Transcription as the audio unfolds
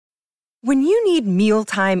When you need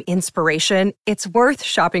mealtime inspiration, it's worth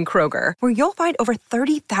shopping Kroger, where you'll find over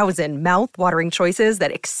 30,000 mouth-watering choices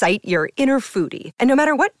that excite your inner foodie. And no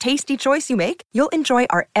matter what tasty choice you make, you'll enjoy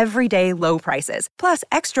our everyday low prices, plus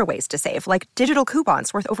extra ways to save, like digital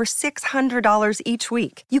coupons worth over $600 each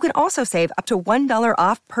week. You can also save up to $1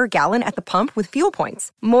 off per gallon at the pump with fuel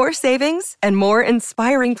points. More savings and more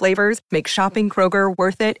inspiring flavors make shopping Kroger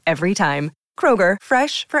worth it every time. Kroger,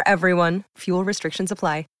 fresh for everyone. Fuel restrictions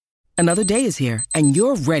apply. Another day is here, and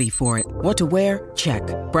you're ready for it. What to wear? Check.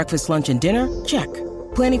 Breakfast, lunch, and dinner? Check.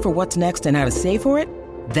 Planning for what's next and how to save for it?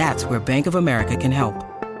 That's where Bank of America can help.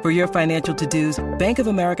 For your financial to-dos, Bank of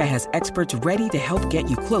America has experts ready to help get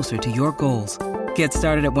you closer to your goals. Get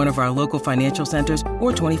started at one of our local financial centers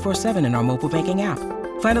or 24/7 in our mobile banking app.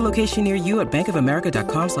 Find a location near you at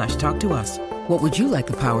bankofamerica.com/talktous. What would you like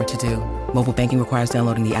the power to do? Mobile banking requires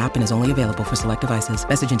downloading the app and is only available for select devices.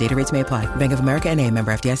 Message and data rates may apply. Bank of America N.A.,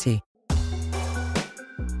 member FDIC.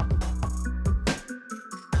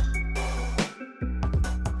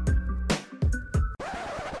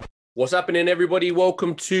 What's happening, everybody?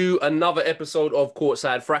 Welcome to another episode of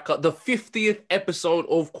Courtside Fracas, the 50th episode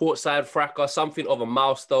of Courtside Fracas, something of a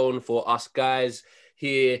milestone for us guys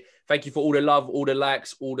here. Thank you for all the love, all the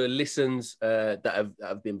likes, all the listens that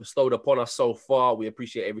have been bestowed upon us so far. We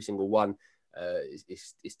appreciate every single one.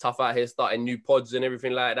 It's tough out here starting new pods and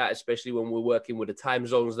everything like that, especially when we're working with the time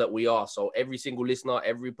zones that we are. So every single listener,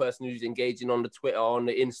 every person who's engaging on the Twitter, on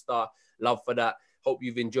the Insta, love for that. Hope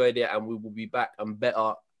you've enjoyed it, and we will be back and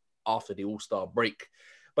better after the All-Star break.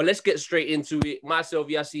 But let's get straight into it. Myself,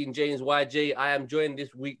 Yassine James YJ. I am joined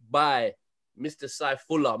this week by Mr. Sai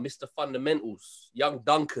Fuller, Mr. Fundamentals, young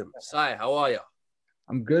Duncan. Sai, how are you?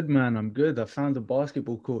 I'm good, man. I'm good. I found a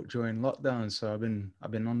basketball court during lockdown, so I've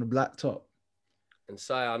been on the blacktop. And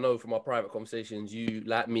Sai, I know from our private conversations, you,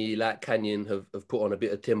 like me, like Canyon, have put on a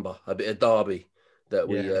bit of timber, a bit of derby that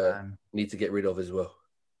we need to get rid of as well.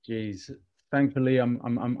 Jeez, thankfully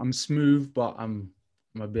I'm smooth, but I'm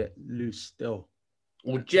a bit loose still.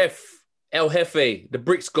 Well, Jeff El Jefe, the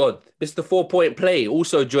Bricks God, Mr. 4-point play,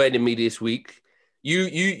 also joining me this week.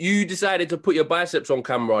 You decided to put your biceps on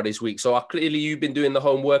camera this week, so clearly you've been doing the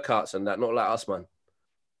home workouts and that, not like us, man.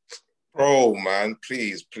 Bro, man,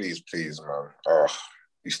 please, man. Oh,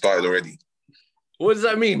 you started already. What does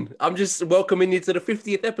that mean? I'm just welcoming you to the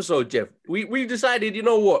 50th episode, Jeff. We decided, you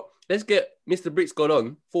know what? Let's get Mr. Bricks God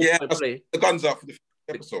on. 4-point play. The guns up for the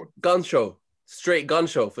 50th episode. Gun show. Straight gun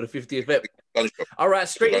show for the 50th episode. All right,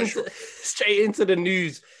 straight into the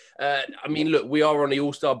news. I mean, look, we are on the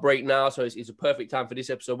All-Star break now, so it's a perfect time for this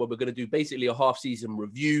episode where we're going to do basically a half-season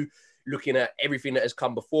review, looking at everything that has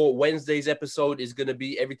come before. Wednesday's episode is going to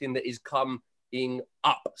be everything that is coming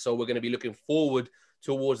up. So we're going to be looking forward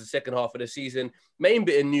towards the second half of the season. Main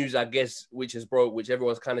bit of news, I guess, which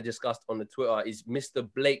everyone's kind of discussed on the Twitter, is Mr.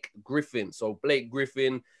 Blake Griffin. So Blake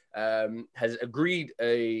Griffin has agreed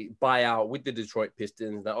a buyout with the Detroit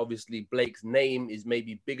Pistons. Now, obviously, Blake's name is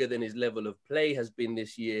maybe bigger than his level of play has been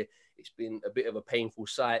this year. It's been a bit of a painful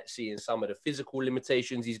sight seeing some of the physical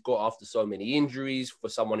limitations he's got after so many injuries for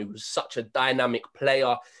someone who was such a dynamic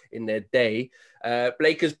player in their day.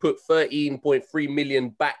 Blake has put $13.3 million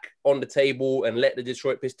back on the table and let the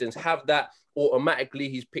Detroit Pistons have that. Automatically,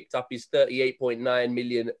 he's picked up his $38.9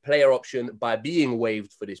 million player option by being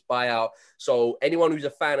waived for this buyout. So anyone who's a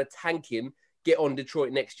fan of tanking, get on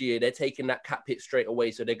Detroit next year. They're taking that cap hit straight away.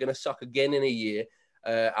 So they're going to suck again in a year.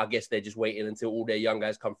 I guess they're just waiting until all their young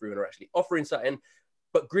guys come through and are actually offering something.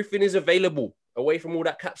 But Griffin is available away from all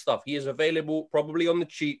that cap stuff. He is available probably on the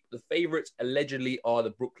cheap. The favorites allegedly are the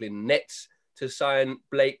Brooklyn Nets to sign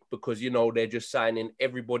Blake because, you know, they're just signing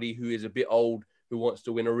everybody who is a bit old, who wants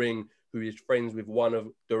to win a ring, who is friends with one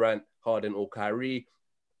of Durant, Harden, or Kyrie.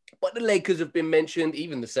 But the Lakers have been mentioned.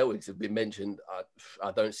 Even the Celtics have been mentioned.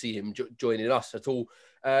 I don't see him joining us at all.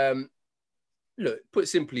 Look, put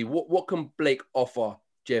simply, what can Blake offer,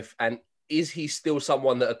 Jeff? And is he still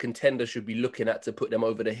someone that a contender should be looking at to put them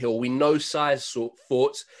over the hill? We know Sai's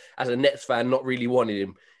thoughts as a Nets fan, not really wanting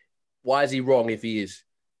him. Why is he wrong if he is?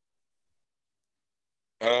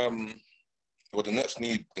 Well, the Nets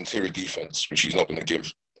need interior defense, which he's not going to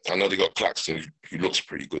give. I know they got Claxton, who looks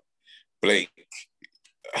pretty good. Blake,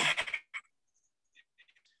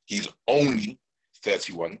 he's only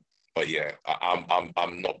 31, but yeah,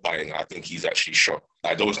 I'm not buying. I think he's actually shot.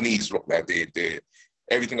 Like those knees look like they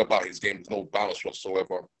everything about his game. There's no bounce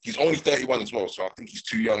whatsoever. He's only 31 as well, so I think he's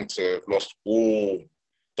too young to have lost all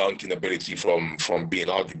dunking ability from being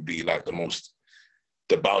arguably like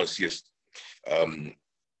the bounciest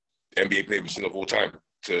NBA player we've seen of all time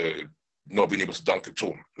to not being able to dunk at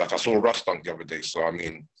all. Like I saw Russ dunk the other day. So I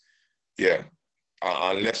mean, yeah,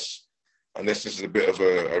 unless unless this is a bit of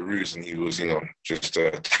a ruse and he was, just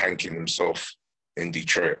tanking himself in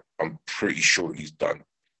Detroit, I'm pretty sure he's done.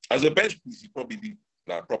 As a bench piece, he'd probably be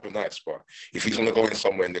like proper nice, but if he's going to go in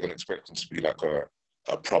somewhere and they're going to expect him to be like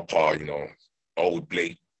a proper, old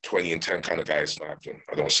Blake 20 and 10 kind of guy,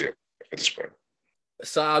 I don't see it at this point.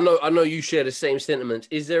 So I know you share the same sentiments.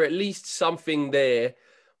 Is there at least something there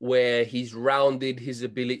where he's rounded his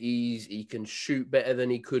abilities? He can shoot better than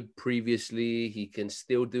he could previously. He can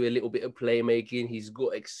still do a little bit of playmaking. He's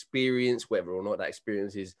got experience, whether or not that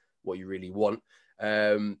experience is what you really want.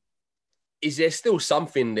 Is there still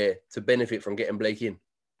something there to benefit from getting Blake in?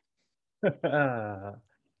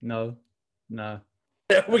 No.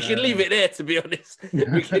 We can leave it there, to be honest.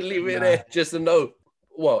 We can leave it there just to know.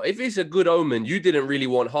 Well, if it's a good omen, you didn't really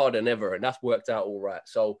want Harden ever, and that's worked out all right.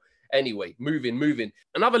 So anyway, moving.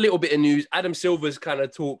 Another little bit of news. Adam Silver's kind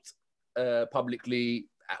of talked publicly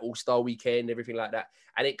at All-Star Weekend, everything like that.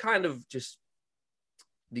 And it kind of just,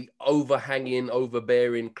 the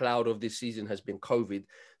overbearing cloud of this season has been COVID.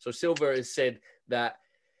 So Silver has said that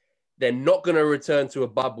they're not going to return to a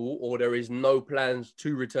bubble, or there is no plans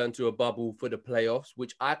to return to a bubble for the playoffs,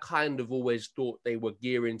 which I kind of always thought they were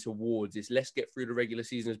gearing towards. Is let's get through the regular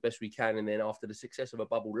season as best we can, and then after the success of a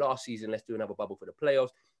bubble last season, let's do another bubble for the playoffs.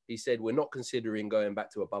 He said we're not considering going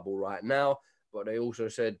back to a bubble right now, but they also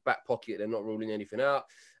said back pocket, they're not ruling anything out.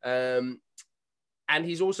 And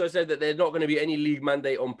he's also said that there's not going to be any league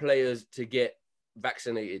mandate on players to get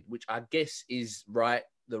vaccinated, which I guess is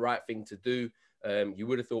the right thing to do. You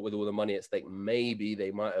would have thought with all the money at stake, maybe they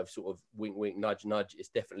might have sort of wink, wink, nudge, nudge. It's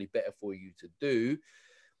definitely better for you to do.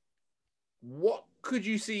 What could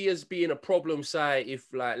you see as being a problem, say, if,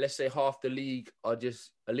 like, let's say half the league are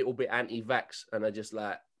just a little bit anti-vax and are just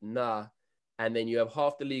like, nah, and then you have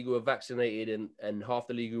half the league who are vaccinated and half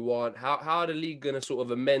the league who aren't? How are the league going to sort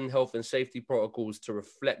of amend health and safety protocols to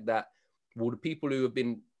reflect that? Will the people who have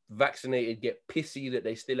been vaccinated get pissy that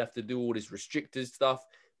they still have to do all this restricted stuff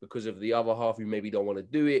because of the other half who maybe don't want to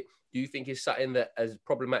do it? Do you think it's something that, as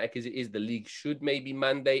problematic as it is, the league should maybe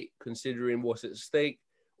mandate, considering what's at stake,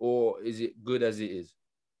 or is it good as it is?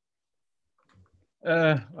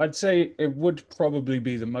 I'd say it would probably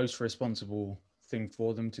be the most responsible thing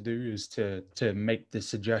for them to do, is to make the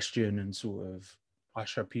suggestion and sort of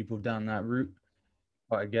usher people down that route.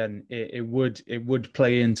 But again, it would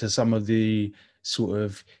play into some of the sort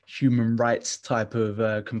of human rights type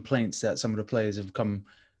of complaints that some of the players have come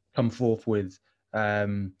forth with.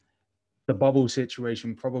 The bubble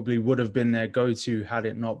situation probably would have been their go-to had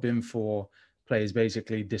it not been for players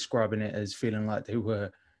basically describing it as feeling like they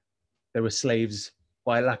were slaves,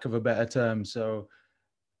 by lack of a better term. So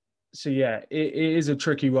yeah, it is a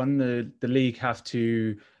tricky one. The league have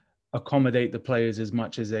to accommodate the players as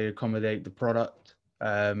much as they accommodate the product,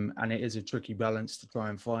 and it is a tricky balance to try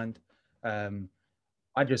and find.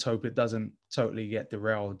 I just hope it doesn't totally get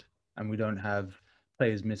derailed and we don't have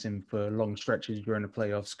players missing for long stretches during the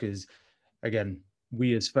playoffs, because again,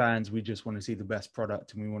 we as fans, we just want to see the best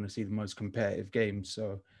product and we want to see the most competitive games.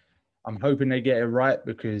 So I'm hoping they get it right,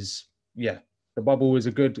 because yeah, the bubble was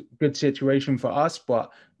a good situation for us,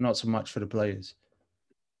 but not so much for the players.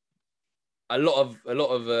 A lot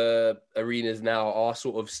of arenas now are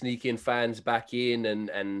sort of sneaking fans back in, and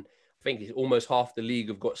I think it's almost half the league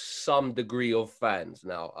have got some degree of fans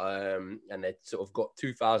now. And they've sort of got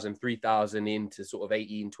 2,000, 3,000 into sort of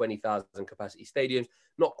 18, 20,000 capacity stadiums.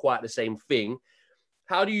 Not quite the same thing.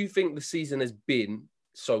 How do you think the season has been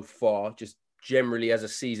so far, just generally as a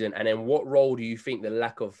season? And then what role do you think the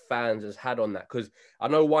lack of fans has had on that? Because I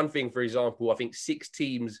know one thing, for example, I think 6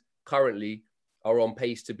 teams currently are on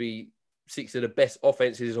pace to be 6 of the best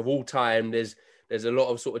offenses of all time. There's a lot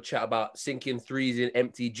of sort of chat about sinking threes in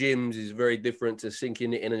empty gyms is very different to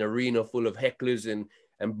sinking it in an arena full of hecklers and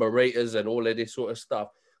berators and all of this sort of stuff.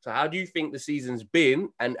 So how do you think the season's been?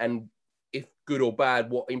 And if good or bad,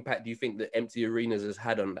 what impact do you think that empty arenas has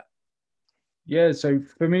had on that? Yeah, so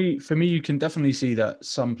for me, you can definitely see that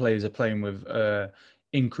some players are playing with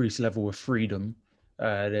increased level of freedom.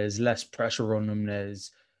 There's less pressure on them.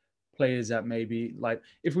 There's players that maybe, like,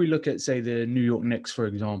 if we look at, say, the New York Knicks, for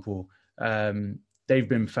example, they've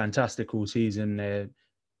been fantastic all season. They're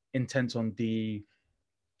intent on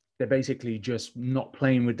they're basically just not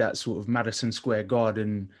playing with that sort of Madison Square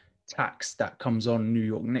Garden tax that comes on New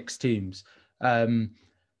York Knicks teams.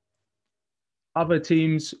 Other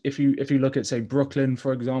teams, if you look at, say, Brooklyn,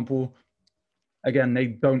 for example, again, they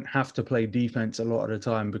don't have to play defense a lot of the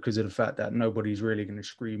time because of the fact that nobody's really going to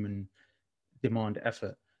scream and demand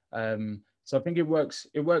effort. So I think it works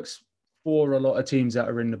for a lot of teams that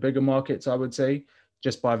are in the bigger markets, I would say,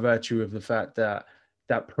 just by virtue of the fact that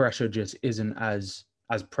that pressure just isn't as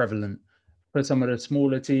prevalent. for some of the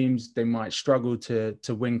smaller teams, they might struggle to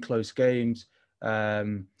win close games. I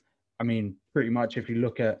mean, pretty much if you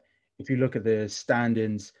look at the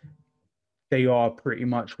standings, they are pretty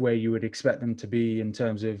much where you would expect them to be in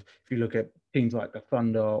terms of, if you look at teams like the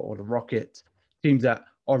Thunder or the Rockets, teams that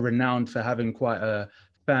are renowned for having quite a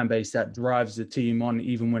fan base that drives the team on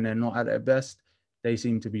even when they're not at their best. They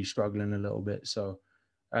seem to be struggling a little bit. So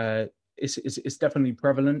it's definitely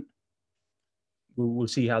prevalent. We'll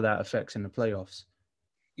see how that affects in the playoffs.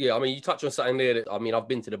 Yeah, I mean, you touched on something there. That, I mean, I've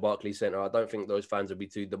been to the Barclays Centre. I don't think those fans would be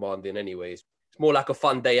too demanding anyways. It's more like a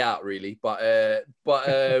fun day out, really. But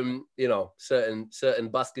you know, certain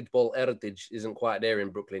basketball heritage isn't quite there in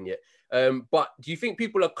Brooklyn yet. But do you think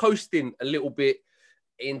people are coasting a little bit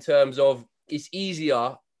in terms of it's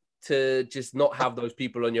easier to just not have those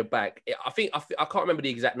people on your back? I can't remember the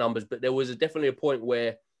exact numbers, but there was definitely a point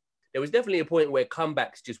where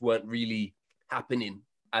comebacks just weren't really happening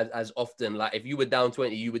as often. Like if you were down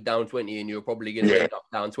 20, you were down 20 and you're probably going to end up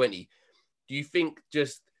down 20. Do you think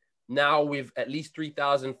just now with at least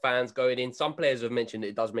 3,000 fans going in, some players have mentioned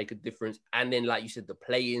it does make a difference. And then like you said, the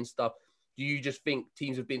play-in stuff, do you just think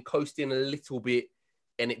teams have been coasting a little bit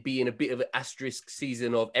and it being a bit of an asterisk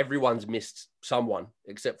season of everyone's missed someone,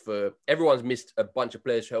 except for everyone's missed a bunch of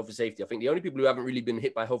players for health and safety? I think the only people who haven't really been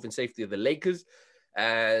hit by health and safety are the Lakers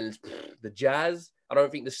and the Jazz. I don't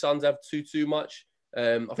think the Suns have too much.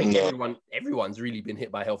 I think everyone's really been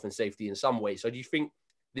hit by health and safety in some way. So do you think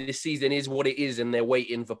this season is what it is and they're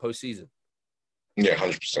waiting for postseason? Yeah,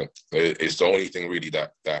 100%. It's the only thing really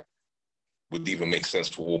that would even make sense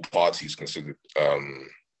to all parties considered.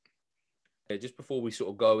 Just before we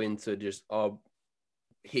sort of go into just our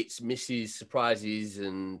hits, misses, surprises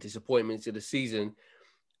and disappointments of the season,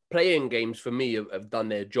 playing games for me have done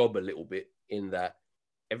their job a little bit in that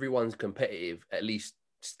everyone's competitive, at least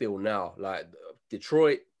still now. Like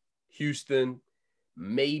Detroit, Houston,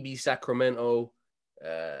 maybe Sacramento.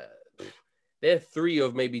 They're three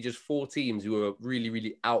of maybe just four teams who are really,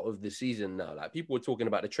 really out of the season now. Like people were talking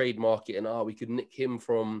about the trade market and we could nick him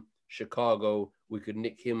from Chicago. We could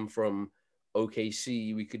nick him from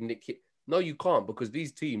OKC. We could nick him. No, you can't, because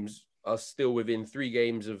these teams are still within 2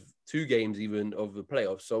 games even of the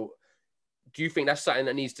playoffs. So do you think that's something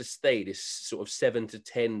that needs to stay, this sort of 7 to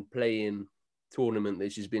 10 play-in tournament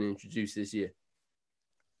that's just been introduced this year?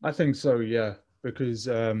 I think so, yeah, because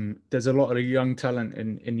there's a lot of young talent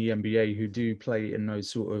in the NBA who do play in those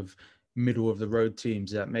sort of middle of the road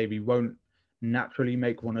teams that maybe won't naturally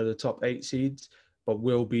make one of the top 8 seeds, but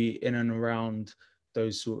will be in and around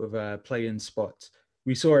those sort of play-in spots.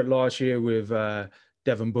 We saw it last year with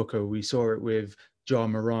Devin Booker. We saw it with Ja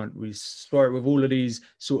Morant. We saw it with all of these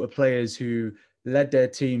sort of players who led their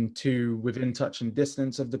team to within touching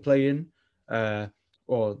distance of the play-in,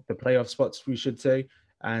 or the playoff spots, we should say,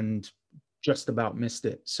 and just about missed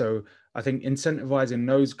it. So I think incentivizing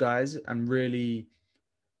those guys and really,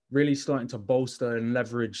 really starting to bolster and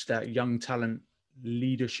leverage that young talent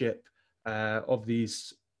leadership of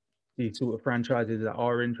these sort of franchises that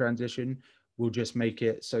are in transition will just make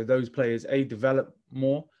it so those players develop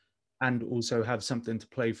more and also have something to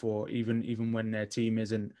play for, even when their team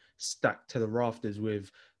isn't stacked to the rafters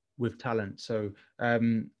with talent. So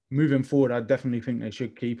moving forward, I definitely think they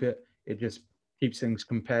should keep it. It just keeps things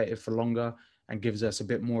competitive for longer and gives us a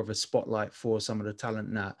bit more of a spotlight for some of the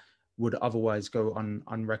talent that would otherwise go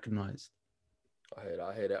unrecognized.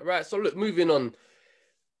 I hear that. Right. So look, moving on.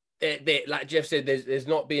 Like Jeff said, there's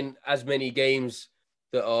not been as many games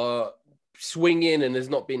that are swinging, and there's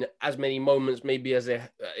not been as many moments maybe as there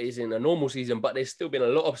is in a normal season, but there's still been a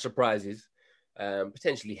lot of surprises,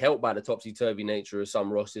 potentially helped by the topsy-turvy nature of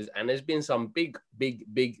some rosters, and there's been some big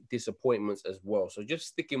disappointments as well. So just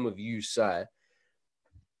sticking with you, Si,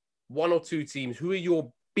 1 or 2 teams, who are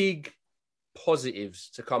your big positives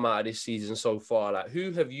to come out of this season so far? Like,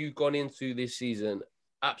 who have you gone into this season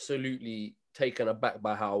absolutely taken aback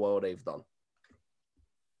by how well they've done?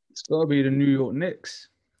 It's got to be the New York Knicks.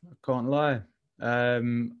 I can't lie.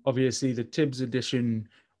 Obviously, the Tibbs addition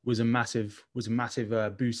was a massive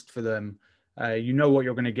boost for them. You know what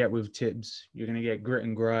you're going to get with Tibbs. You're going to get grit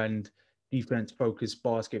and grind, defense-focused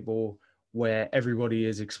basketball where everybody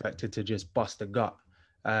is expected to just bust a gut.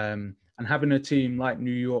 And having a team like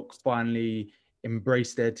New York finally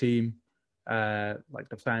embrace their team, like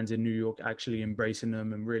the fans in New York actually embracing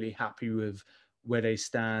them and really happy with where they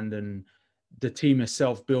stand, and the team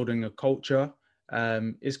itself building a culture,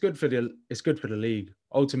 it's good for the league.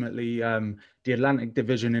 Ultimately, the Atlantic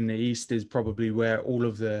Division in the East is probably where all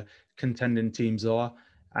of the contending teams are,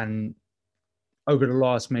 and over the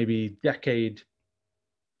last maybe decade,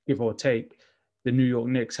 give or take, the New York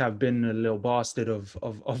Knicks have been a little bastard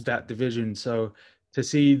of that division. So to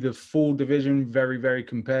see the full division very, very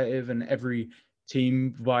competitive and every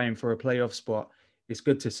team vying for a playoff spot, it's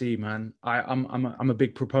good to see, man. I'm a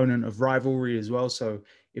big proponent of rivalry as well. So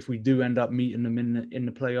if we do end up meeting them in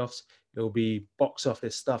the playoffs, it'll be box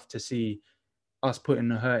office stuff to see us putting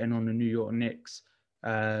the hurting on the New York Knicks.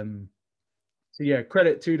 So yeah,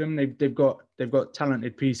 credit to them. They've got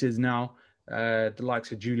talented pieces now. The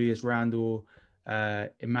likes of Julius Randle,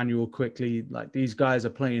 Emmanuel Quickley. Like, these guys are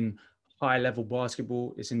playing high level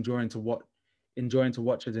basketball. It's enjoying to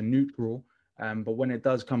watch as a neutral. But when it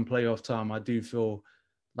does come playoff time, I do feel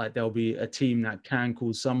like there'll be a team that can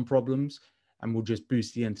cause some problems and will just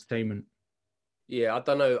boost the entertainment. Yeah, I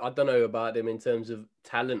don't know about them in terms of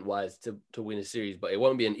talent-wise to win a series, but it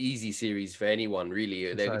won't be an easy series for anyone, really.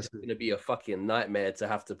 Exactly. They're just going to be a fucking nightmare to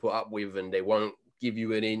have to put up with, and they won't give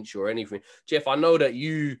you an inch or anything. Jeff, I know that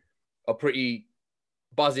you are pretty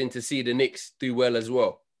buzzing to see the Knicks do well as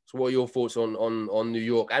well. So what are your thoughts on New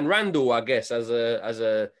York? And Randle, I guess, as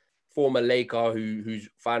a former Laker who's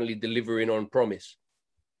finally delivering on promise.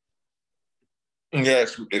 Yeah,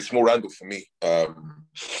 it's more Randle for me.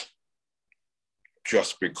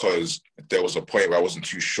 Just because there was a point where I wasn't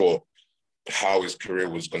too sure how his career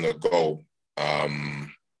was going to go.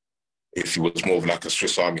 If he was more of like a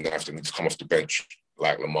Swiss Army knife that needs to come off the bench,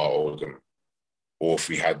 like Lamar Odom, or if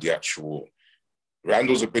we had the actual...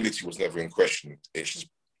 Randle's ability was never in question. It's just,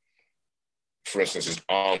 for instance, his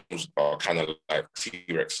arms are kind of like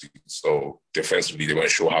T-Rex. So defensively, they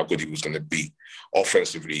weren't sure how good he was going to be.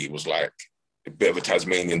 Offensively, he was like a bit of a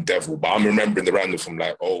Tasmanian devil. But I'm remembering the Randle from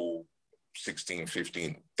like, 16,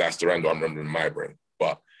 15, that's the Randle I'm remembering in my brain.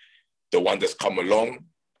 But the one that's come along,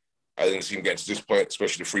 I didn't see him get to this point,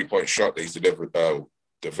 especially the three-point shot that he's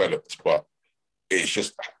developed. But it's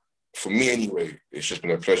just, for me anyway, it's just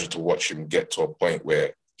been a pleasure to watch him get to a point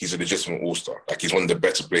where he's a legitimate all-star. Like, he's one of the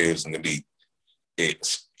better players in the league.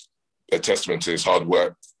 It's a testament to his hard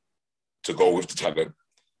work to go with the talent,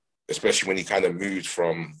 especially when he kind of moved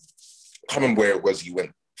from, I can't remember where it was he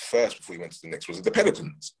went first before he went to the Knicks. Was it the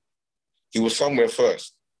Pelicans? He was somewhere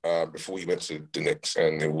first before he went to the Knicks.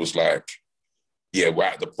 And it was like, yeah, we're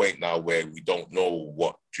at the point now where we don't know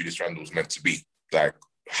what Julius Randle's meant to be. Like,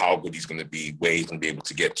 how good he's going to be, where he's going to be able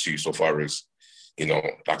to get to so far as,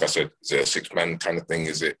 like I said, is it a six-man kind of thing?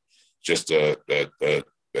 Is it just a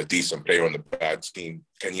decent player on the bad team?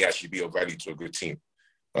 Can he actually be of value to a good team?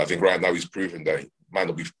 I think right now he's proven that he might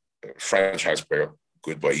not be a franchise player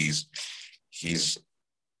good, but he's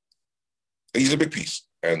a big piece.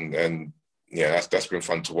 And yeah, that's been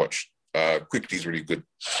fun to watch. Quickly's really good.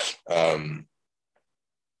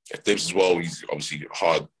 Thibs as well, he's obviously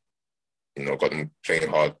hard, got him playing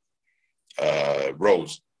hard.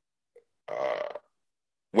 Rose,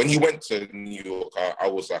 when he went to New York, I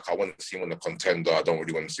was like, I want to see him on a contender. I don't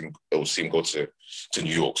really want to see him go to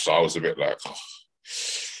New York. So I was a bit like,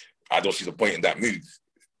 I don't see the point in that move.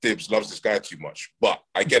 Thibs loves this guy too much. But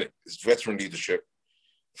I get it. It's veteran leadership.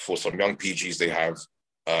 For some young PGs they have,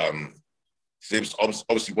 Thibs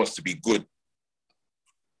obviously wants to be good,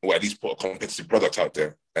 or at least put a competitive product out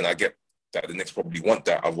there. And I get that the Knicks probably want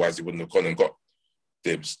that, otherwise they wouldn't have gone and got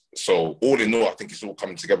Thibs. So all in all, I think it's all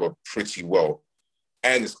coming together pretty well.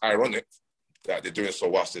 And it's ironic that they're doing so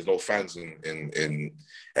whilst there's no fans in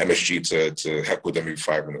MSG to heck with them every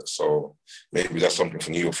 5 minutes. So maybe that's something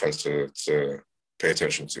for New York fans to pay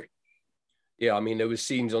attention to. Yeah, I mean, there was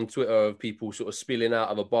scenes on Twitter of people sort of spilling out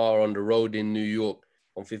of a bar on the road in New York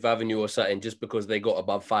on Fifth Avenue or something just because they got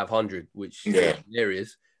above 500, which is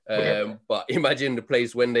hilarious. But imagine the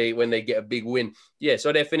place when they get a big win. Yeah,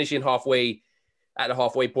 so they're finishing halfway at the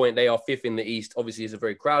halfway point. They are fifth in the East. Obviously, it's a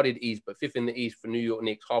very crowded East, but fifth in the East for New York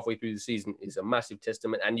Knicks halfway through the season is a massive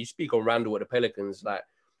testament. And you speak on Randle at the Pelicans, like,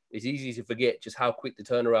 it's easy to forget just how quick the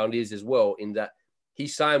turnaround is as well, in that he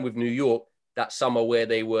signed with New York that summer where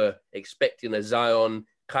they were expecting a Zion,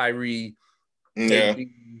 Kyrie,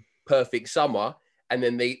 perfect summer. And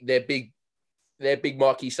then their big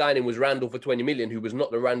marquee signing was Randle for $20 million, who was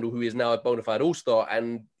not the Randle who is now a bona fide all-star.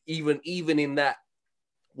 And even in that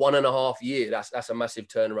 1.5 year, that's a massive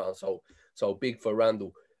turnaround. So big for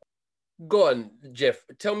Randle. Go on, Jeff.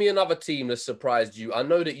 Tell me another team that surprised you. I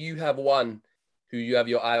know that you have one who you have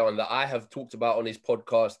your eye on that I have talked about on this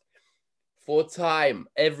podcast for time.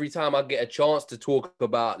 Every time I get a chance to talk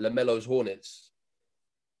about LaMelo's Hornets,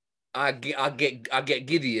 I get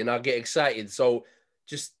giddy and I get excited. So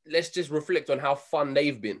let's just reflect on how fun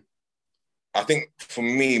they've been. I think for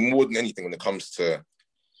me, more than anything, when it comes to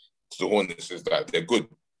the Hornets, is that they're good.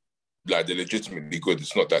 Like, they're legitimately good.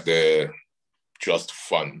 It's not that they're just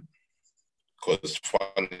fun. because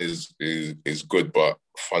fun is good, but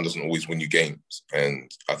fun doesn't always win you games.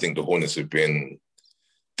 And I think the Hornets have been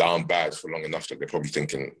down bad for long enough that they're probably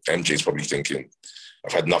thinking, MJ's probably thinking,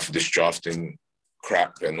 I've had enough of this drafting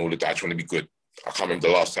crap and all of that. I just want to be good. I can't remember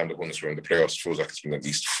the last time the Hornets were in the playoffs. Feels like it's been at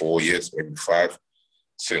least 4 years, maybe 5,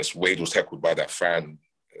 since Wade was heckled by that fan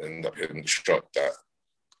and ended up hitting the shot that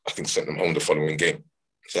I think sent them home the following game.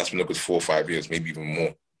 So that's been a good 4 or 5 years, maybe even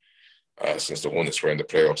more, since the Hornets were in the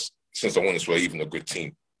playoffs, since the Hornets were even a good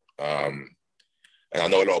team. And I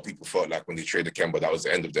know a lot of people felt like when they traded Kemba, that was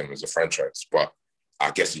the end of them as a franchise. But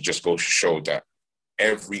I guess it just goes to show that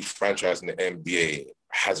every franchise in the NBA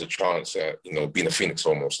has a chance at, being a phoenix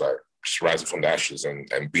almost, like just rising from the ashes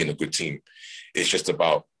and being a good team. It's just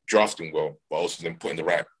about drafting well, but also then putting the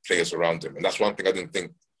right players around them. And that's one thing I didn't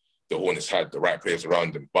think the Hornets had, the right players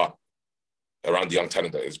around them, but around the young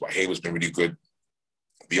talent that is. But Hayward's been really good.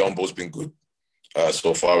 Biyombo's been good.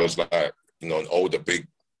 So far as an older big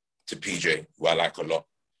to PJ, who I like a lot.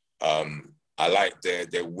 I like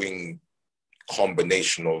their wing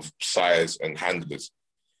combination of size and handlers.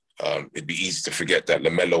 It'd be easy to forget that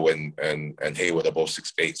LaMelo and Hayward are both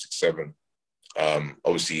 6'8", 6'7".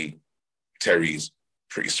 Obviously, Terry's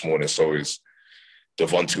pretty small, and so is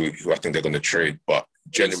Devontae, who I think they're going to trade. But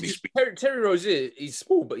generally speaking, Terry Rozier, he's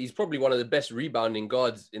small, but he's probably one of the best rebounding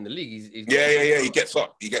guards in the league. He gets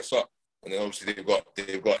up. And then obviously they've got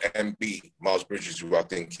MB, Miles Bridges, who I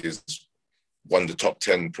think is one of the top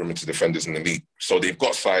 10 perimeter defenders in the league. So they've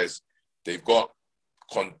got size, they've got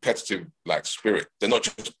competitive spirit. They're not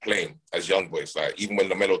just playing as young boys. Even when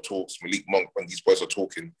LaMelo talks, Malik Monk, when these boys are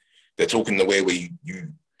talking, they're talking in a way where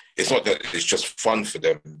you it's not that it's just fun for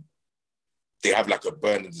them. They have a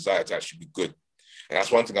burning desire to actually be good. And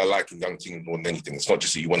that's one thing I like in young teams more than anything. It's not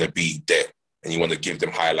just that you want to be there and you want to give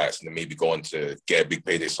them highlights and then maybe go on to get a big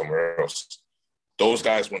payday somewhere else. Those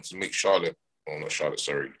guys want to make Charlotte. They want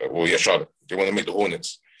to make the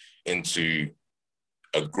Hornets into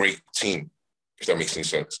a great team, if that makes any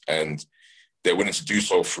sense. And they're willing to do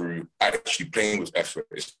so through actually playing with effort.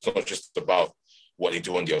 It's not just about what they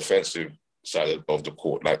do on the offensive side of the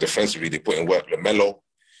court. Defensively, they put in work. LaMelo,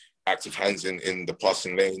 active hands in the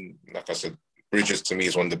passing lane. Like I said, Bridges to me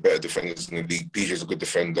is one of the better defenders in the league. PJ's a good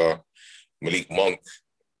defender. Malik Monk,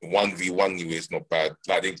 1v1 anyway is not bad.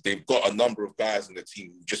 They've got a number of guys in the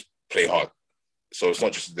team who just play hard. So it's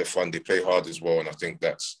not just that they're fun, they play hard as well. And I think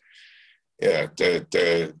that's, they're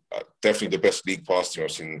definitely the best league pass team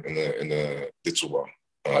I've seen in a little while.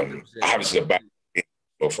 I haven't seen a bad game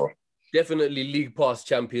so far. Definitely league pass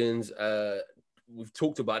champions. We've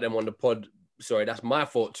talked about them on the pod. Sorry, that's my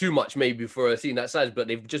fault. Too much maybe for a team that size, but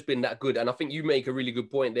they've just been that good. And I think you make a really good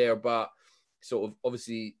point there about sort of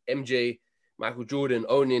obviously MJ, Michael Jordan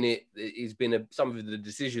owning it. It's been some of the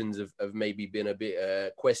decisions have maybe been a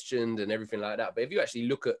bit questioned and everything like that. But if you actually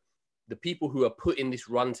look at the people who are putting this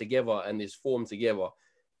run together and this form together,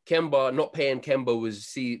 Kemba, not paying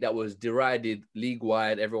Kemba that was derided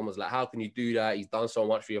league-wide. Everyone was like, how can you do that? He's done so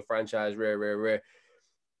much for your franchise, rare.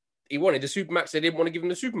 He wanted the Supermax. They didn't want to give him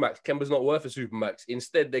the Supermax. Kemba's not worth a Supermax.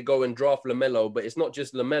 Instead, they go and draft LaMelo, but it's not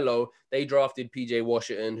just LaMelo. They drafted PJ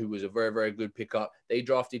Washington, who was a very, very good pickup. They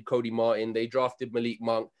drafted Cody Martin. They drafted Malik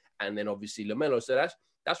Monk, and then obviously LaMelo. So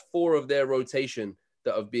that's 4 of their rotation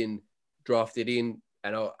that have been drafted in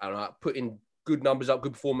and are putting good numbers up,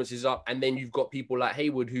 good performances up. And then you've got people like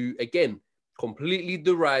Hayward, who, again, completely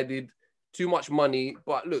derided, too much money.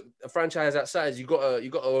 But look, a franchise that size, you got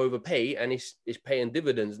to overpay, and it's paying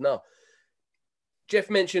dividends now. Jeff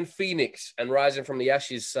mentioned Phoenix and rising from the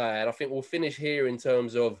ashes side. I think we'll finish here in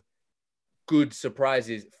terms of good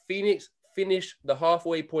surprises. Phoenix finished the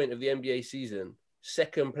halfway point of the NBA season,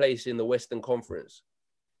 2nd place in the Western Conference.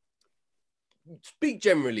 Speak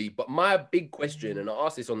generally, but my big question, and I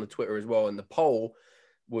asked this on the Twitter as well, and the poll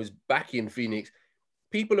was back in Phoenix.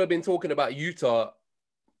 People have been talking about Utah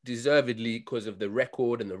deservedly because of the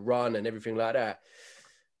record and the run and everything like that,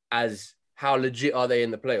 as how legit are they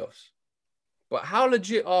in the playoffs? But how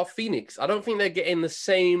legit are Phoenix? I don't think they're getting the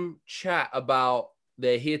same chat about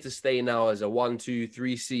they're here to stay now as a 1, 2,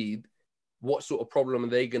 3 seed. What sort of problem are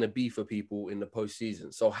they going to be for people in the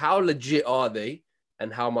postseason? So how legit are they,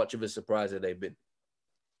 and how much of a surprise have they been?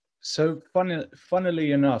 So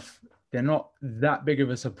funnily enough, they're not that big of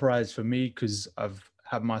a surprise for me because I've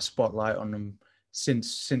had my spotlight on them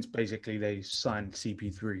since basically they signed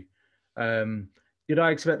CP3. Did I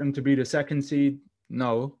expect them to be the 2nd seed?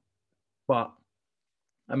 No. But,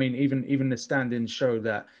 I mean, even the standings show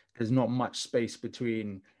that there's not much space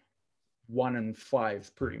between 1 and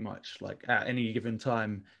 5, pretty much. At any given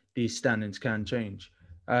time, these standings can change.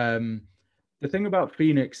 the thing about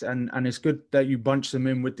Phoenix, and it's good that you bunch them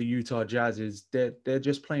in with the Utah Jazz, is they're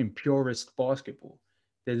just playing purist basketball.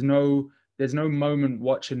 There's no moment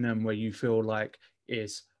watching them where you feel like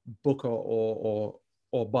it's Booker or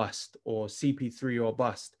bust, or CP3 or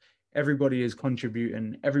bust. Everybody is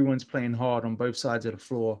contributing. Everyone's playing hard on both sides of the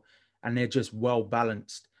floor, and they're just well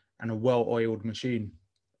balanced and a well-oiled machine.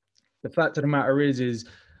 The fact of the matter is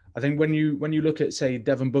I think when you look at, say,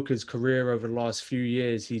 Devin Booker's career over the last few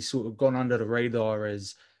years, he's sort of gone under the radar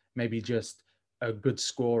as maybe just a good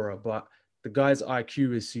scorer, but the guy's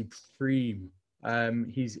IQ is supreme.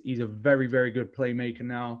 He's a very, very good playmaker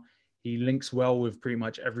now. He links well with pretty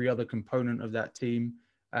much every other component of that team.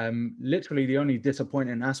 Literally, the only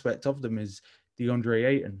disappointing aspect of them is DeAndre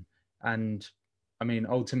Ayton. And I mean,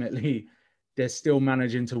 ultimately, they're still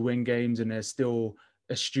managing to win games, and they're still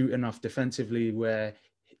astute enough defensively where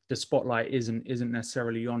the spotlight isn't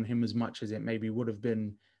necessarily on him as much as it maybe would have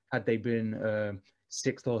been had they been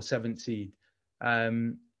 6th or 7th seed.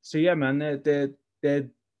 So yeah, man, they're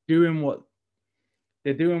doing what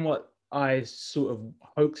I sort of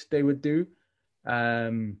hoped they would do. But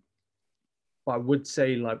I would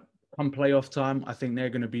say, like, come playoff time, I think they're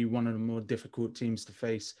going to be one of the more difficult teams to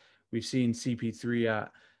face. We've seen CP3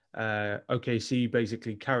 at OKC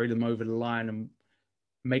basically carry them over the line and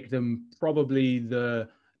make them probably the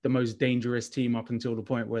most dangerous team up until the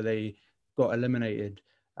point where they got eliminated.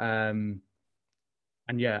 And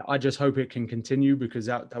yeah, I just hope it can continue, because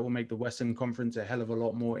that will make the Western Conference a hell of a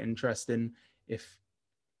lot more interesting if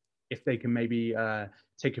they can maybe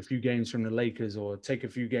take a few games from the Lakers or take a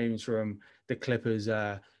few games from the Clippers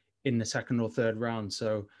in the 2nd or 3rd round.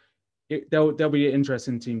 So they'll be an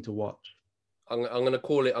interesting team to watch. I'm going to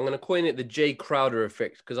coin it the Jay Crowder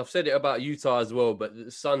effect, because I've said it about Utah as well, but the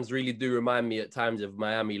Suns really do remind me at times of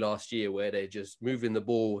Miami last year, where they're just moving the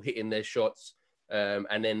ball, hitting their shots.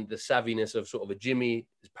 And then the savviness of sort of a Jimmy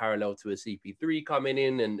is parallel to a CP3 coming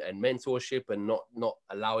in and mentorship and not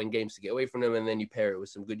allowing games to get away from them. And then you pair it with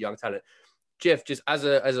some good young talent. Jeff, just as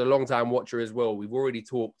a long-time watcher as well, we've already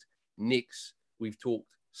talked Knicks, we've talked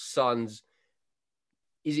Suns.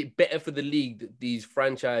 Is it better for the league that these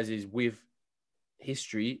franchises with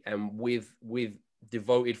history and with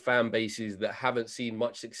devoted fan bases that haven't seen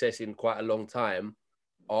much success in quite a long time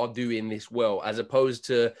are doing this well, as opposed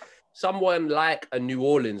to someone like a New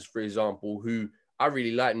Orleans, for example, who I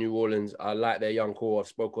really like New Orleans. I like their young core. I've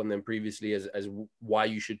spoken on them previously as why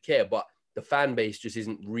you should care, but the fan base just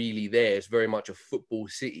isn't really there. It's very much a football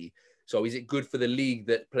city. So is it good for the league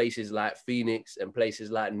that places like Phoenix and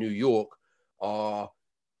places like New York are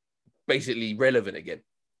basically relevant again?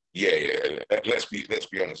 Yeah. Let's be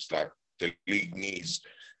honest. Like, the league needs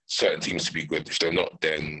certain teams to be good. If they're not,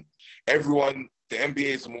 then the NBA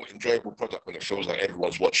is a more enjoyable product when it feels like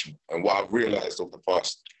everyone's watching. And what I've realized over the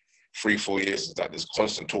past 3-4 years is that there's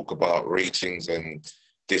constant talk about ratings and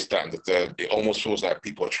this, that, and the third. It almost feels like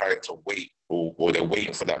people are trying to wait, or they're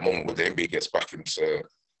waiting for that moment where the NBA gets back into,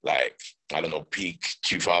 like, I don't know, peak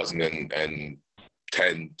 2010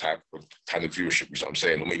 type of viewership, you know what I'm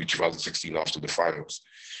saying, or maybe 2016 after the finals.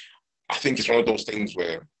 I think it's one of those things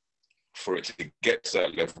where, for it to get to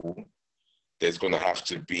that level, there's going to have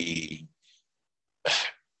to be...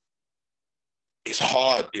 It's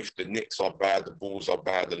hard if the Knicks are bad, the Bulls are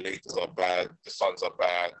bad, the Lakers are bad, the Suns are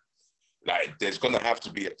bad. Like, there's going to have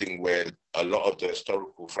to be a thing where a lot of the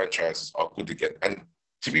historical franchises are good again. And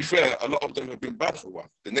to be fair, a lot of them have been bad for a while.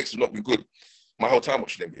 The Knicks have not been good my whole time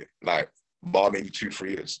watching NBA, like, bar maybe 2-3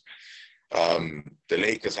 years. The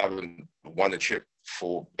Lakers haven't won a chip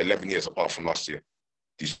for 11 years apart from last year.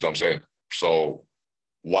 Do you see what I'm saying? So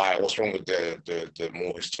what's wrong with the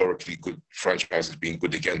more historically good franchises being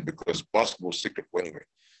good again? Because basketball's cyclical anyway.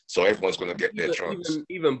 So everyone's going to get their chance.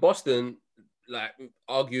 Even Boston, like,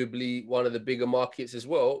 arguably one of the bigger markets as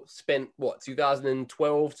well, spent,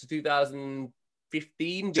 2012 to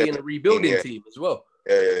 2015 being a rebuilding team as well.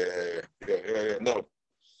 Yeah. No,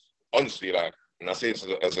 honestly, like, and I say this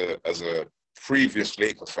as a previous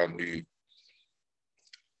Lakers fan who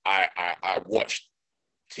I watched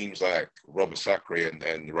teams like Robert Sacre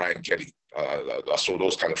and Ryan Kelly. I saw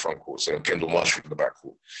those kind of front courts and Kendall Marshall in the back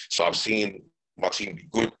court. So I've seen my team be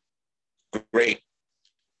good, great,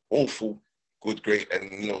 awful, good, great.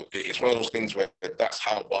 And, you know, it's one of those things where that's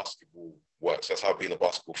how basketball works. That's how being a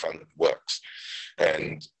basketball fan works.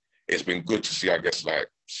 And it's been good to see, I guess, like,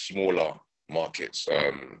 smaller markets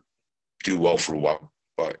do well for a while.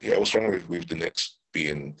 But yeah, what's wrong with the Knicks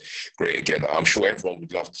being great again? I'm sure everyone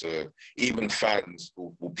would love to, even fans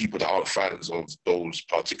or people that aren't fans of those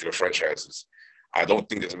particular franchises. I don't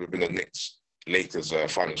think there's ever been a Knicks-Lakers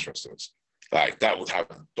finals, for instance. Like, that would have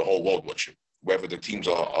the whole world watching. Whether the teams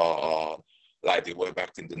are like they were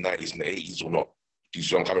back in the 90s and the 80s or not. Do you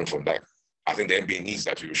see where I'm coming from? Like, I think the NBA needs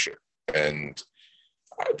that viewership. And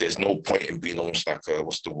there's no point in being almost like,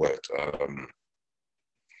 what's the word?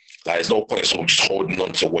 Like, there's no point in sort of just holding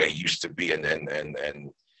on to where it used to be and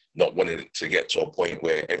not wanting it to get to a point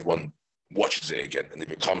where everyone watches it again and it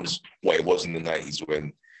becomes what it was in the 90s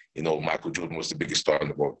when, you know, Michael Jordan was the biggest star in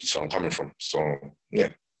the world. So I'm coming from. So, yeah,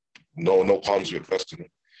 no qualms with it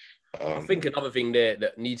personally. I think another thing there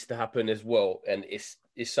that needs to happen as well, and it's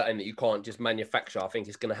something that you can't just manufacture. I think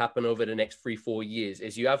it's going to happen over the next 3-4 years,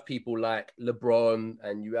 is you have people like LeBron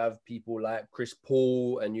and you have people like Chris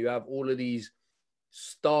Paul and you have all of these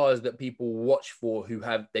stars that people watch for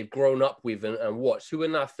they've grown up with and watched, who are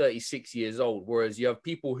now 36 years old. Whereas you have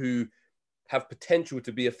people who have potential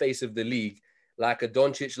to be a face of the league, like a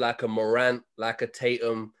Doncic, like a Morant, like a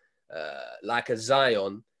Tatum, like a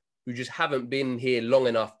Zion, who just haven't been here long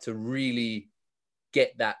enough to really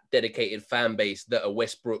get that dedicated fan base that a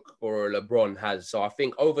Westbrook or a LeBron has. So I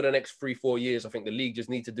think over the next 3-4 years, I think the league just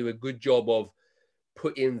needs to do a good job of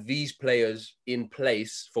putting these players in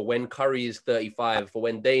place for when Curry is 35, for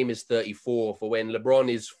when Dame is 34, for when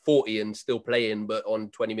LeBron is 40 and still playing, but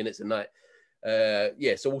on 20 minutes a night.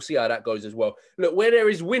 So we'll see how that goes as well. Look, where there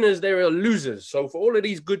is winners, there are losers. So for all of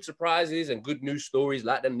these good surprises and good news stories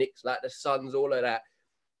like the Knicks, like the Suns, all of that,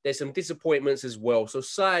 there's some disappointments as well. So,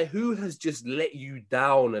 Sai, who has just let you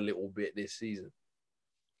down a little bit this season?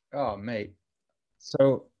 Oh, mate.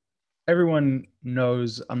 So everyone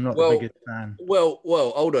knows I'm not the biggest fan. Well,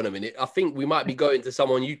 hold on a minute. I think we might be going to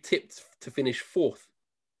someone you tipped to finish 4th.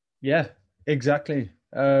 Yeah, exactly.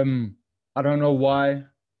 I don't know why.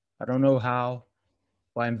 I don't know how.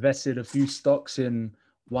 I invested a few stocks in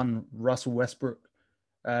one Russell Westbrook.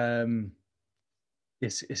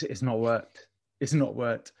 It's not worked. It's not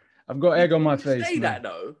worked. I've got egg on my face. Say that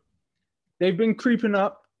though. They've been creeping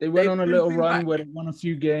up. They went on a little run where they won a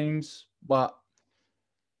few games, but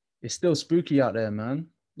it's still spooky out there, man.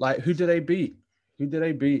 Like, who do they beat? Who do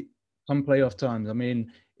they beat come playoff times? I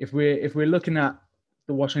mean, if we're looking at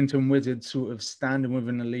the Washington Wizards sort of standing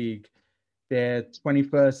within the league, they're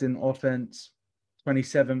 21st in offense,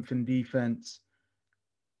 27th in defense.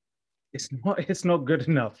 It's not good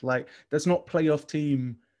enough. Like, that's not playoff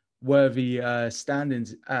team worthy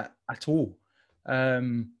standings at all.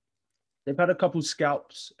 They've had a couple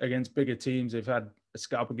scalps against bigger teams. They've had a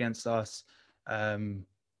scalp against us. Again,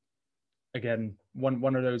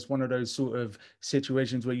 one of those sort of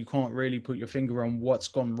situations where you can't really put your finger on what's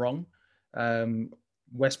gone wrong.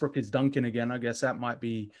 Westbrook is dunking again. I guess that might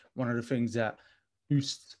be one of the things that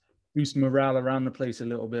boosts morale around the place a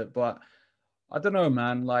little bit. But I don't know,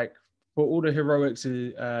 man. Like, for all the heroics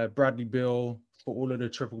of Bradley Beal, for all of the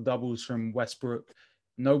triple doubles from Westbrook,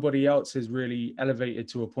 nobody else has really elevated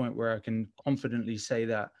to a point where I can confidently say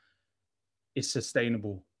that it's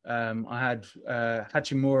sustainable. I had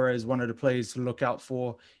Hachimura as one of the players to look out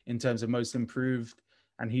for in terms of most improved,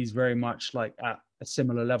 and he's very much like at a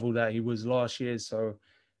similar level that he was last year. So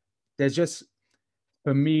there's just,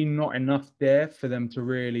 for me, not enough there for them to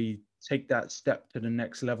really take that step to the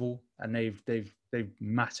next level, and they've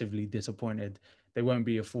massively disappointed. They won't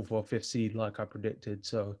be a 4th or 5th seed like I predicted,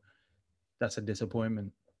 so that's a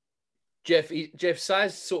disappointment. Jeff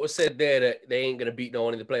Size sort of said there that they ain't going to beat no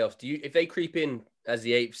one in the playoffs. If they creep in as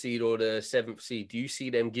the 8th seed or the 7th seed, do you see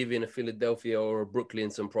them giving a Philadelphia or a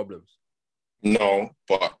Brooklyn some problems? No,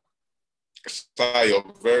 but Si, you're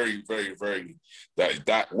very, very, very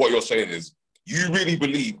that what you're saying is you really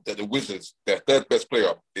believe that the Wizards, their 3rd best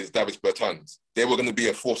player is Davis Bertans. They were going to be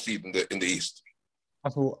a 4th seed in the East.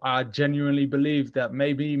 I genuinely believe that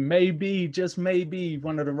maybe, just maybe,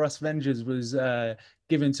 one of the Russ Vengers was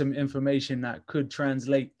given some information that could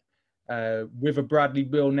translate with a Bradley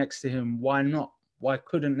Beal next to him. Why not? Why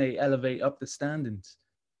couldn't they elevate up the standings?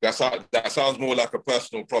 That sounds more like a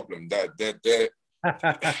personal problem. That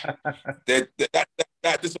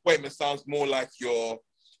disappointment sounds more like you're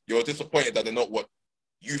disappointed that they're not what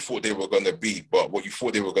you thought they were going to be, but what you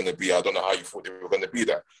thought they were going to be, I don't know how you thought they were going to be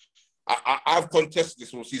that. I've contested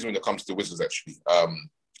this all season when it comes to Wizards, actually.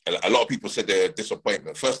 A lot of people said they're a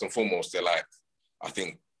disappointment. First and foremost, they're like, I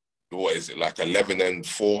think, what is it, like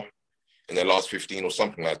 11-4 in their last 15 or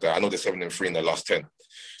something like that. I know they're 7-3 in their last 10.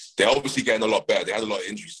 They're obviously getting a lot better. They had a lot of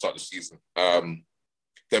injuries to start the season.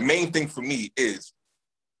 The main thing for me is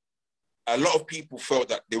a lot of people felt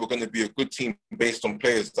that they were going to be a good team based on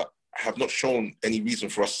players that have not shown any reason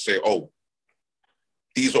for us to say, oh,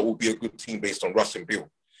 these will be a good team based on Russ and Beal.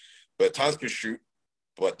 But Bertans can shoot,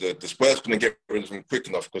 but the Spurs couldn't get rid of him quick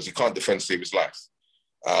enough because he can't defend to save his life.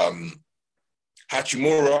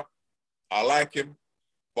 Hachimura, I like him,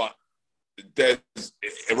 but there's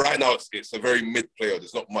right now it's a very mid player.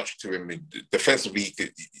 There's not much to him. Defensively,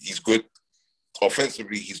 he's good.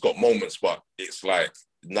 Offensively, he's got moments, but it's like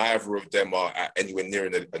neither of them are at anywhere near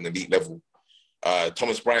an elite level.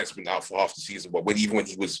 Thomas Bryant's been out for half the season, but even when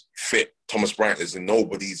he was fit, Thomas Bryant is in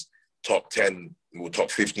nobody's top 10 or top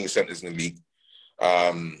 15 centers in the league.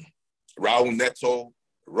 Raul Neto,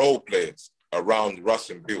 role players around Russ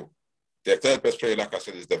and Bill. Their third best player, like I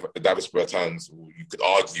said, is Davis Bertans. You could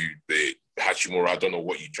argue the Hachimura. I don't know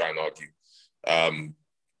what you try and argue.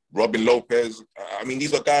 Robin Lopez. I mean,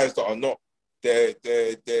 these are guys that are not. They're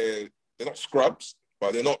not scrubs,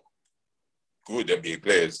 but they're not good NBA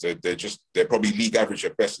players. They're probably league average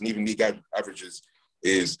at best, and even league averages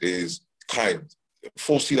is kind.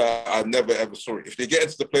 Full seed, I never ever saw it. If they get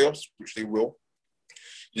into the playoffs, which they will,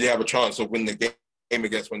 they have a chance of winning the game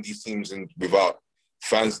against one of these teams and without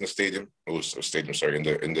fans in the stadium,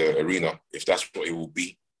 in the arena, if that's what it will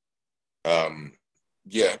be.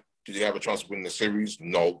 Yeah, do they have a chance of winning the series?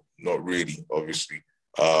 No, not really, obviously.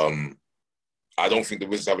 I don't think the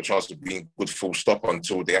Wizards have a chance of being good full stop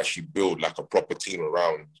until they actually build like a proper team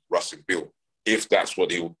around Russ and Bill. If that's what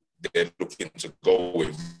they're looking to go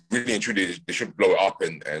with. Really and truly, they should blow it up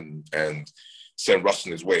and send Russ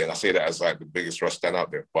in his way. And I say that as like the biggest Russ stand out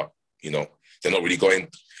there. But, you know, they're not really going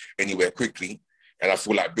anywhere quickly. And I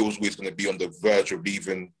feel like Bill's always going to be on the verge of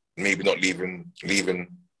leaving, maybe not leaving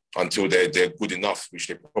until they're good enough, which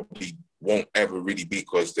they probably won't ever really be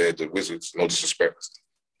because they're the Wizards. No disrespect,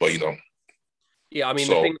 but you know. Yeah, I mean,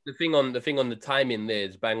 the thing on the timing there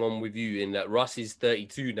is bang on with you in that Russ is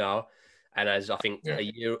 32 now, and has I think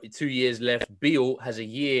 2 years left. Beal has a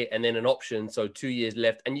year and then an option, so 2 years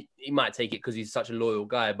left, and he might take it because he's such a loyal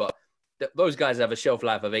guy. But those guys have a shelf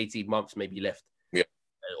life of 18 months maybe left.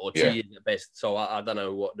 Or 2 years at best. So I don't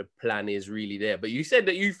know what the plan is really there. But you said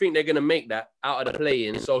that you think they're going to make that out of the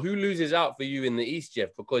play-in. So who loses out for you in the East, Jeff?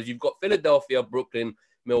 Because you've got Philadelphia, Brooklyn,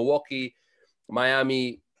 Milwaukee,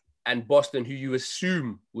 Miami, and Boston, who you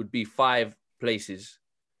assume would be 5 places.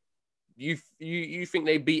 You think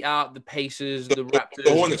they beat out the Pacers, the Raptors,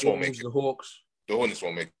 the Hornets won't make it. The Hawks? The Hornets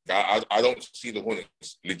won't make it. I don't see the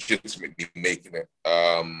Hornets legitimately making it.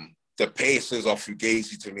 The Pacers are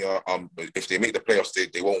fugazi to me. If they make the playoffs,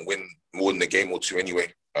 they won't win more than a game or two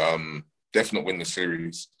anyway. Definitely win the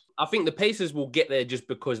series. I think the Pacers will get there just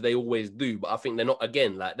because they always do. But I think they're not,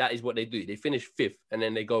 again, like that is what they do. They finish 5th and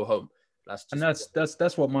then they go home.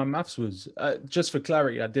 That's what my maths was. Just for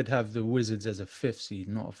clarity, I did have the Wizards as a 5th seed,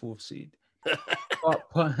 not a 4th seed. Part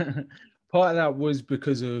of that was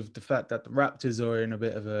because of the fact that the Raptors are in a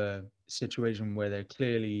bit of a situation where they're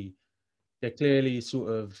clearly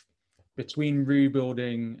sort of between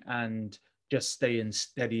rebuilding and just staying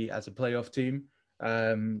steady as a playoff team.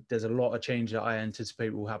 There's a lot of change that I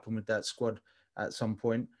anticipate will happen with that squad at some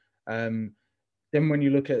point. Then when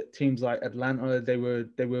you look at teams like Atlanta, they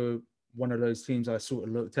were one of those teams I sort of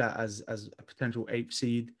looked at as a potential 8th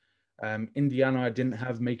seed. Indiana I didn't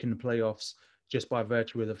have making the playoffs just by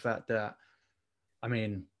virtue of the fact that, I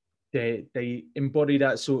mean, they embody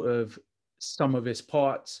that sort of sum of its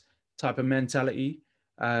parts type of mentality.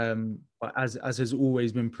 But as has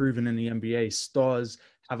always been proven in the NBA, stars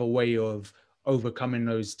have a way of overcoming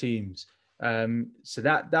those teams. So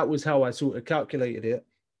that was how I sort of calculated it.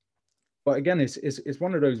 But again, it's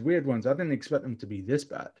one of those weird ones. I didn't expect them to be this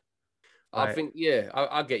bad. I think,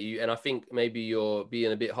 I get you. And I think maybe you're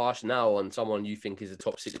being a bit harsh now on someone you think is a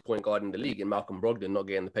top 6 point guard in the league in Malcolm Brogdon not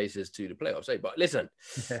getting the Pacers to the playoffs. But listen,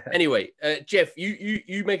 anyway, Jeff,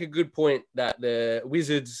 you make a good point that the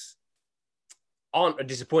Wizards aren't a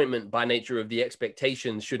disappointment by nature of the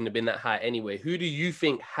expectations shouldn't have been that high anyway. Who do you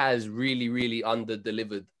think has really, really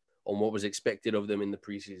under-delivered on what was expected of them in the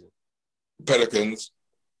preseason? Pelicans,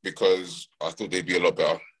 because I thought they'd be a lot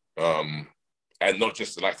better. And not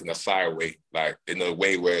just like in a side way, like in a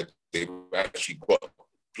way where they've actually got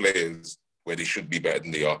players where they should be better than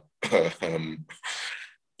they are.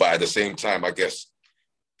 But at the same time, I guess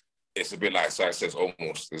it's a bit like Sai says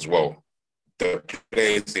almost as well. The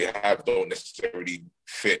players they have don't necessarily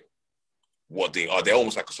fit what they are. They're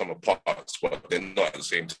almost like a sum of parts, but they're not at the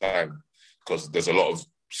same time because there's a lot of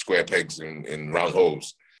square pegs in round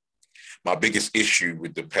holes. My biggest issue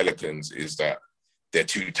with the Pelicans is that they're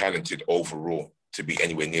too talented overall to be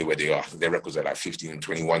anywhere near where they are. Their records are like 15 and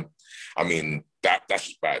 21. I mean, that's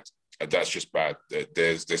just bad. That's just bad.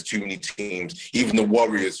 There's too many teams, even the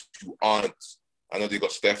Warriors who aren't, I know they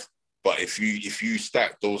got Steph, but if you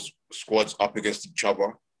stack those squads up against each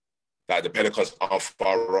other, like the Pelicans aren't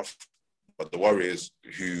far off, but the Warriors,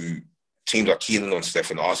 who teams are keen on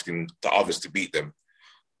Steph and asking the others to beat them,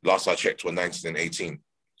 last I checked were 19 and 18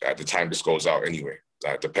 at the time this goes out anyway.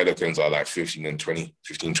 Like the Pelicans are like 15-20,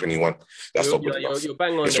 15-21. That's not good enough. You're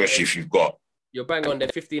bang on, especially if you've got. You're bang on there,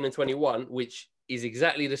 15-21, which is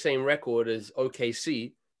exactly the same record as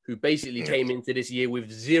OKC, who basically came into this year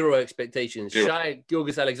with zero expectations. Shai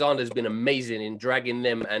Gilgeous-Alexander has been amazing in dragging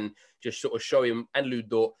them and just sort of showing, and Lu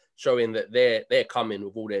Dort, showing that they're coming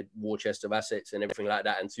with all their war chest of assets and everything like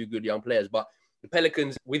that, and two good young players. But the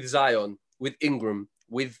Pelicans, with Zion, with Ingram,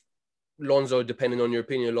 with Lonzo, depending on your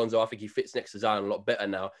opinion, Lonzo, I think he fits next to Zion a lot better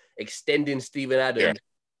now. Extending Steven Adams,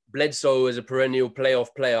 Bledsoe as a perennial playoff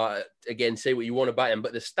player. Again, say what you want about him,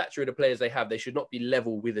 but the stature of the players they have, they should not be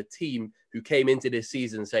level with a team who came into this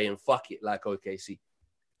season saying "fuck it" like OKC.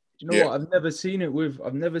 You know what? I've never seen it with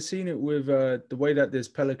the way that this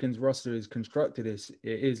Pelicans roster is constructed. It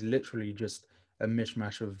is literally just a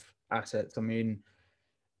mishmash of assets. I mean,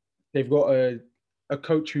 they've got a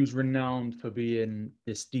coach who's renowned for being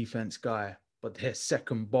this defense guy, but they're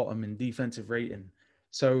second bottom in defensive rating.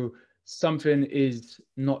 So something is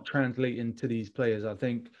not translating to these players. I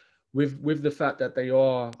think with the fact that they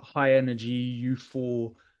are high energy,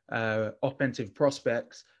 youthful, offensive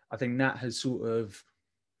prospects, I think that has sort of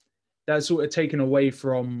taken away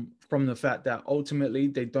from the fact that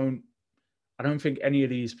ultimately I don't think any of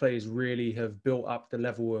these players really have built up the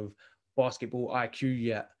level of basketball IQ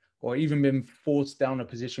yet, or even been forced down a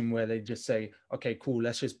position where they just say, okay, cool,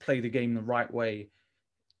 let's just play the game the right way.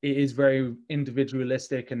 It is very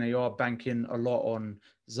individualistic, and they are banking a lot on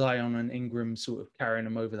Zion and Ingram sort of carrying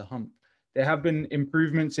them over the hump. There have been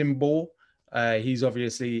improvements in Ball. He's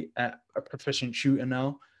obviously a proficient shooter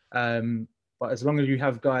now. But as long as you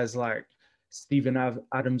have guys like Steven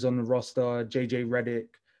Adams on the roster, JJ Redick,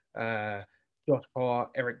 Josh Hart,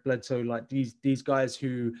 Eric Bledsoe, like these guys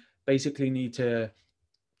who basically need to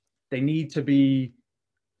be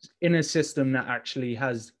in a system that actually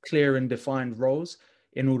has clear and defined roles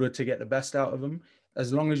in order to get the best out of them.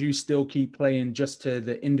 As long as you still keep playing just to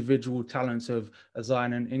the individual talents of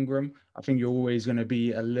Zion and Ingram, I think you're always going to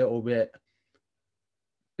be a little bit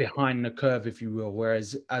behind the curve, if you will.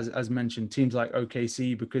 Whereas, as mentioned, teams like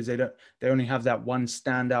OKC, because they only have that one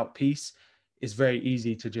standout piece, it's very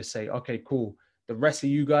easy to just say, okay, cool. The rest of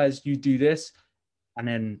you guys, you do this, and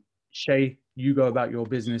then Shai, you go about your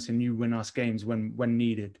business and you win us games when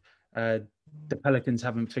needed. The Pelicans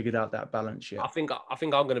haven't figured out that balance yet. I think I'm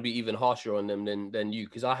going to be even harsher on them than you,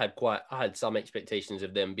 because I had some expectations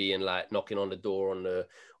of them being like knocking on the door on the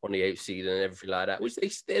 8th seed and everything like that, which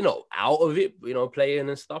they're not out of it, playing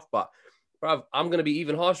and stuff. But bruv, I'm going to be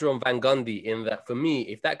even harsher on Van Gundy in that, for me,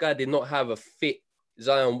 if that guy did not have a fit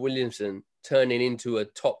Zion Williamson turning into a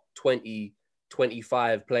top 20,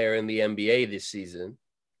 25 player in the NBA this season,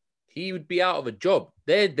 he would be out of a job.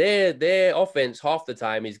 Their offense half the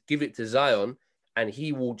time is give it to Zion, and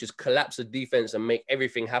he will just collapse the defense and make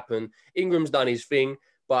everything happen. Ingram's done his thing,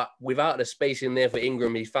 but without the space in there for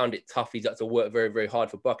Ingram, he found it tough. He's had to work very, very hard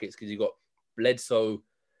for buckets because you got Bledsoe,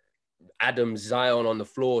 Adams, Zion on the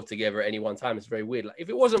floor together at any one time. It's very weird. Like, if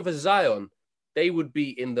it wasn't for Zion, they would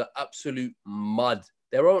be in the absolute mud.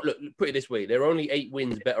 Put it this way, they're only 8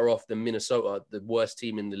 wins better off than Minnesota, the worst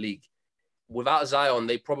team in the league. Without Zion,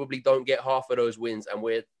 they probably don't get half of those wins, and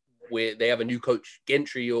where they have a new coach,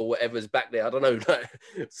 Gentry or whatever's back there. I don't know.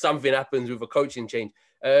 Something happens with a coaching change.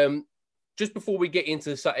 Just before we get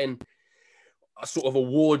into something, sort of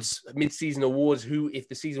awards, mid-season awards, who, if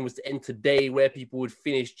the season was to end today, where people would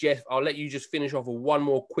finish. Jeff, I'll let you just finish off with one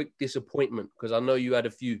more quick disappointment, because I know you had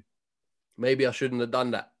a few. Maybe I shouldn't have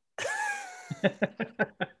done that.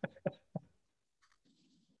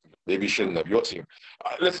 Maybe you shouldn't have. Your team.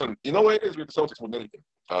 Listen, you know what it is with the Celtics more than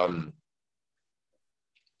anything?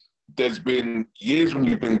 There's been years when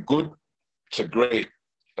you've been good to great,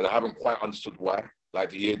 and I haven't quite understood why.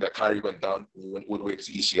 Like the year that Kyrie went down, we went all the way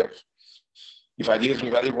to ECF. You've had years when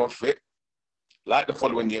you've had everyone fit, like the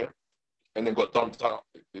following year, and then got dumped out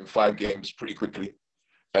in 5 games pretty quickly.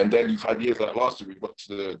 And then you've had years like last year, we got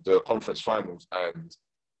to the conference finals, and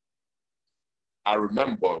I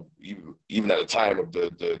remember even at the time of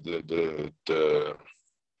the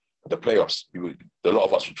playoffs, a lot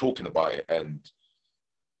of us were talking about it, and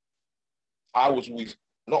I was always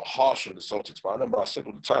not harsh on the Celtics, but I remember I said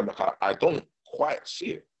all the time, like, I don't quite see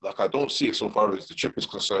it. Like, I don't see it so far as the chip is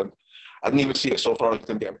concerned. I didn't even see it so far as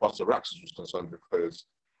them getting past the racks was concerned, because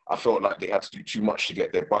I felt like they had to do too much to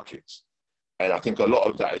get their buckets. And I think a lot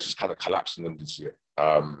of that is just kind of collapsing them this year.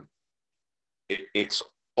 It's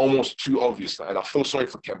almost too obvious now. And I feel sorry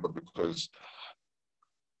for Kemba, because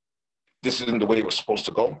this isn't the way it was supposed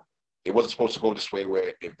to go. It wasn't supposed to go this way,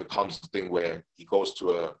 where it becomes the thing where he goes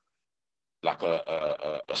to a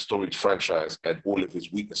storied franchise and all of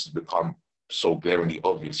his weaknesses become so glaringly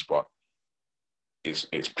obvious. But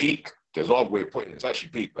it's peak. There's no other way of putting it. It's actually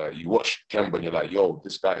peak. Like, you watch Kemba and you're like, yo,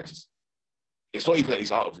 this guy just, it's not even that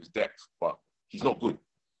he's out of his depth, but he's not good.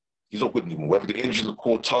 He's not good anymore. Whether the injuries are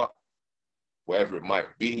caught up, whatever it might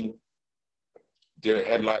be, deer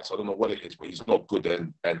headlights, I don't know what it is, but he's not good.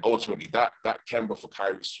 And ultimately, that Kemba for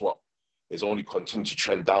Kyrie swap is only continuing to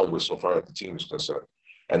trend downwards so far as the team is concerned.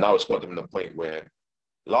 And now it's got them to the point where,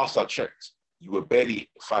 last I checked, you were barely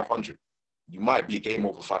 500. You might be a game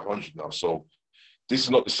over 500 now. So this is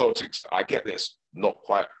not the Celtics. I get this, not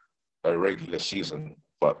quite a regular season,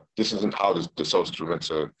 but this isn't how the Celtics were meant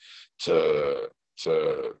to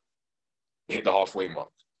hit the halfway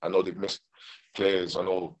mark. I know they've missed players. I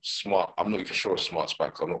know Smart. I'm not even sure if Smart's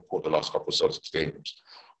back. I've not caught the last couple of Celtics games,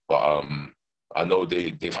 but I know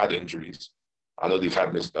they've had injuries. I know they've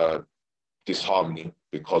had disharmony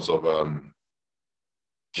because of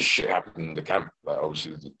just shit happening in the camp. Like,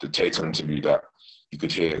 obviously, the Tatum interview that you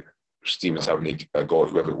could hear Stevens having a go at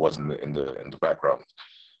whoever it was in the background.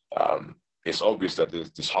 It's obvious that there's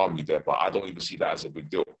disharmony there, but I don't even see that as a big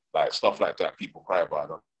deal. Like, stuff like that, people cry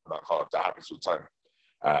about. That happens all the time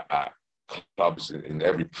at clubs in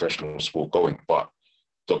every professional sport going. But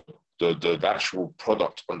the actual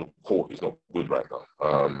product on the court is not good right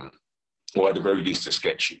now. Or at the very least, it's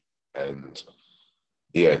sketchy. And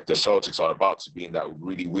yeah, the Celtics are about to be in that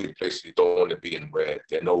really weird place they don't want to be in, where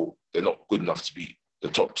they're not good enough to be the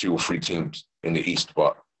top 2 or 3 teams in the East,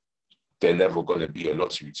 but they're never going to be a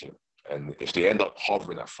lottery team. And if they end up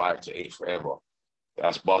hovering at 5 to 8 forever,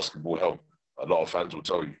 that's basketball hell. A lot of fans will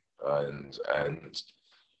tell you. And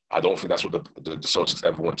I don't think that's what the Celtics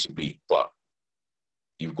ever want to be, but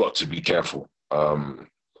you've got to be careful.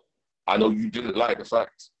 I know you didn't like the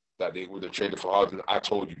fact that they would have traded for Harden. I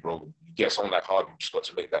told you, bro, you get someone like Harden, you just got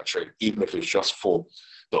to make that trade, even if it's just for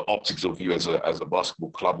the optics of you as a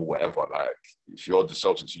basketball club or whatever. Like, if you're the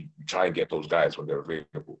Celtics, you try and get those guys when they're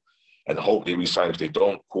available and hope they resign. If they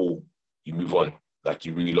don't, cool, you move on, like,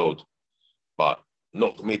 you reload. But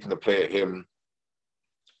not making a play at him,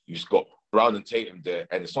 you've got Brown and Tatum there,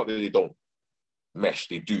 and it's not that they don't mesh,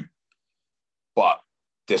 they do. But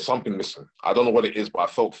there's something missing. I don't know what it is, but I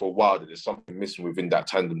felt for a while that there's something missing within that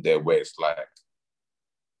tandem there, where it's like,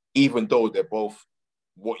 even though they're both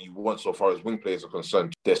what you want so far as wing players are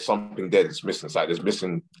concerned, there's something there that's missing. It's like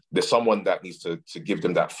there's someone that needs to give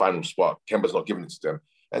them that final spark. Kemba's not giving it to them.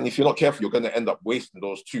 And if you're not careful, you're going to end up wasting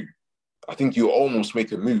those two. I think you almost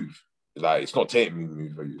make a move. Like, it's not Tatum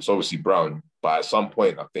move, it's obviously Brown. But at some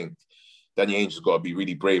point, I think Danny Ainge has got to be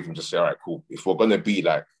really brave and just say, all right, cool. If we're going to be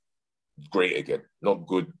like great again, not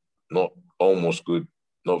good, not almost good,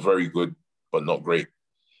 not very good, but not great.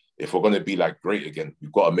 If we're going to be like great again,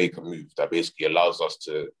 we've got to make a move that basically allows us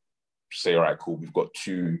to say, all right, cool, we've got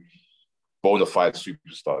 2 bona fide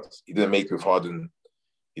superstars. He didn't make it with Harden.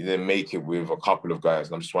 He didn't make it with a couple of guys.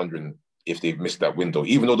 And I'm just wondering if they've missed that window.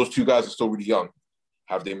 Even though those 2 guys are still really young,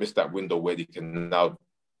 have they missed that window where they can now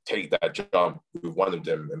take that jump with one of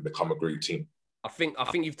them and become a great team? I think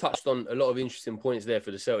you've touched on a lot of interesting points there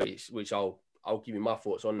for the Celtics, which I'll give you my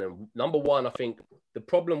thoughts on them. Number one, I think the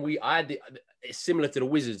problem I had is similar to the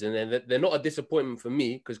Wizards, and they're not a disappointment for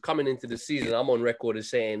me, because coming into the season, I'm on record as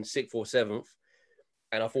saying 6th or 7th,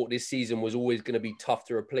 and I thought this season was always going to be tough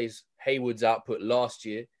to replace Hayward's output last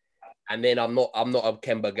year. And then I'm not a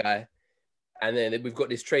Kemba guy. And then we've got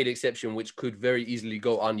this trade exception, which could very easily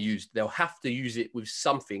go unused. They'll have to use it with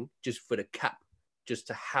something just for the cap, just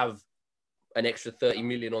to have an extra 30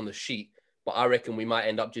 million on the sheet. But I reckon we might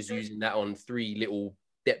end up just using that on 3 little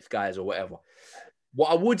depth guys or whatever.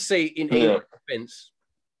 What I would say in defense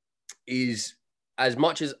is, as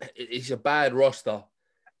much as it's a bad roster,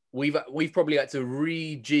 we've probably had to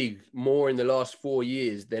rejig more in the last 4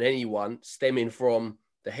 years than anyone, stemming from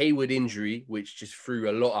the Hayward injury, which just threw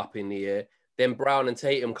a lot up in the air. Then Brown and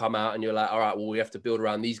Tatum come out and you're like, all right, well, we have to build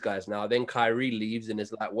around these guys now. Then Kyrie leaves and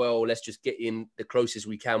it's like, well, let's just get in the closest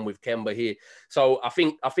we can with Kemba here. So I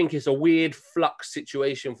think it's a weird flux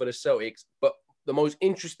situation for the Celtics. But the most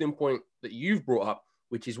interesting point that you've brought up,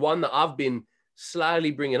 which is one that I've been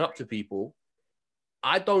slyly bringing up to people,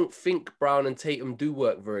 I don't think Brown and Tatum do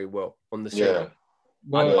work very well on the Celtics. Yeah.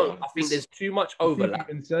 Well, I think there's too much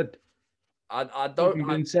overlap. I don't. You've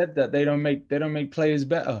been said that they don't make players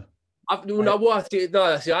better.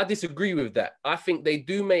 I disagree with that. I think they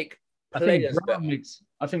do make players better.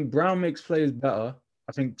 I think Brown makes players better.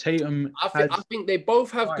 I think Tatum. I think they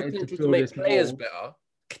both have potential to make players better.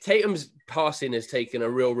 Tatum's passing has taken a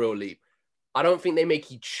real leap. I don't think they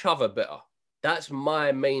make each other better. That's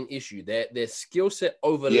my main issue. Their skill set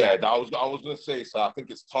overlap. Yeah, I was going to say, so I think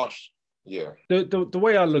it's Tosh. Yeah. The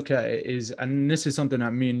way I look at it is, and this is something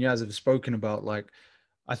that me and Yaz have spoken about, like,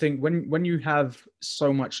 I think when you have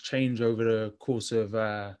so much change over the course of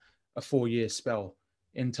a 4-year spell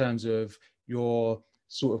in terms of your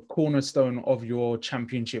sort of cornerstone of your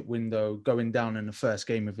championship window going down in the first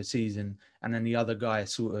game of the season, and then the other guy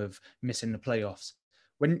sort of missing the playoffs.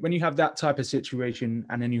 When you have that type of situation,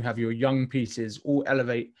 and then you have your young pieces all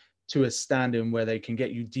elevate to a standing where they can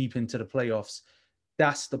get you deep into the playoffs,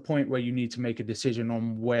 that's the point where you need to make a decision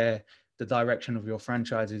on where the direction of your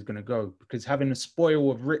franchise is going to go. Because having a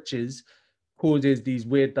spoil of riches causes these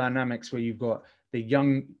weird dynamics where you've got the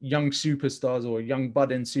young superstars or young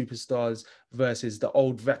budding superstars versus the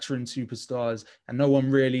old veteran superstars, and no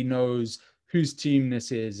one really knows whose team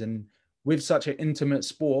this is. And with such an intimate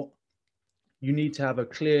sport, you need to have a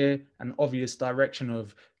clear and obvious direction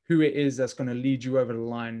of who it is that's going to lead you over the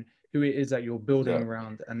line, who it is that you're building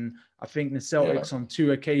around. And I think the Celtics on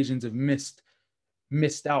 2 occasions have missed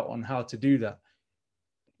out on how to do that.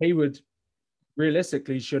 Hayward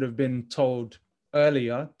realistically should have been told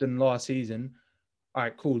earlier than last season, all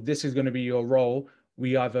right, cool, this is going to be your role.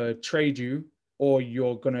 We either trade you or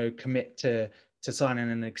you're going to commit to signing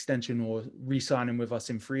an extension or re-signing with us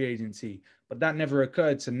in free agency. But that never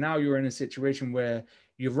occurred. So now you're in a situation where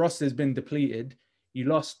your roster's been depleted. You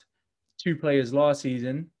lost 2 players last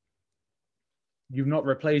season. You've not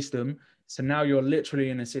replaced them. So now you're literally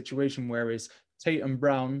in a situation where it's Tatum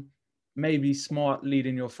Brown, maybe Smart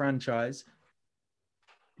leading your franchise.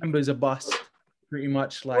 Kemba's a bust, pretty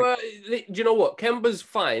much. Like, well, do you know what? Kemba's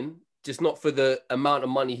fine, just not for the amount of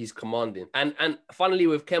money he's commanding. And finally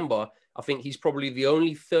with Kemba, I think he's probably the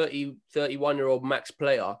only 31-year-old max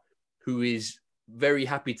player who is very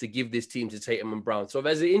happy to give this team to Tatum and Brown. So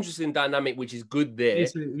there's an interesting dynamic, which is good there.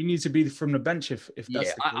 He needs to be from the bench if that's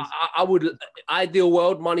the case. I would, ideal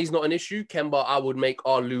world, money's not an issue. Kemba, I would make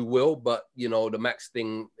Lou Will, but, you know, the max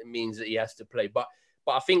thing means that he has to play. But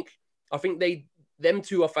I think them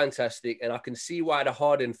two are fantastic, and I can see why the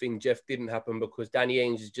Harden thing, Jeff, didn't happen, because Danny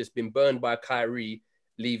Ainge has just been burned by Kyrie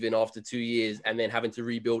leaving after 2 years and then having to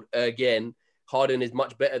rebuild again. Harden is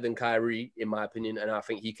much better than Kyrie, in my opinion, and I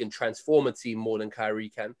think he can transform a team more than Kyrie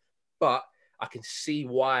can. But I can see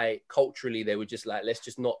why culturally they were just like, let's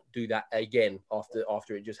just not do that again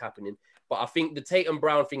after it just happening. But I think the Tatum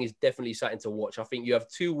Brown thing is definitely something to watch. I think you have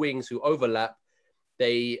 2 wings who overlap.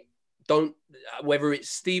 They don't, whether it's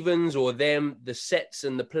Stevens or them, the sets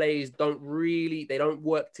and the plays don't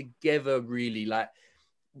work together really. Like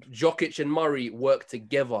Jokic and Murray work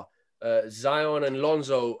together. Zion and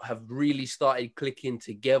Lonzo have really started clicking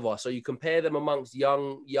together. So you compare them amongst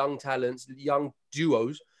young talents, young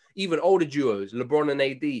duos, even older duos. LeBron and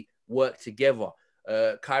AD work together.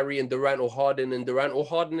 Kyrie and Durant, or Harden and Durant, or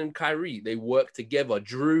Harden and Kyrie, they work together.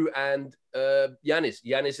 Drew and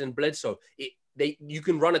Giannis and Bledsoe. You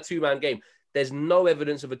can run a 2-man game. There's no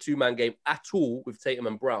evidence of a 2-man game at all with Tatum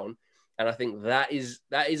and Brown. And I think that is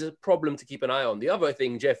a problem to keep an eye on. The other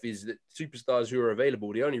thing, Jeff, is that superstars who are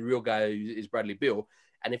available, the only real guy is Bradley Beal.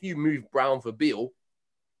 And if you move Brown for Beal,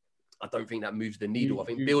 I don't think that moves the needle. I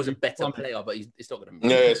think Beal's a better player, but it's not going to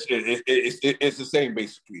move. Yeah, it's the same,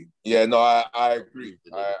 basically. Yeah, no, I agree.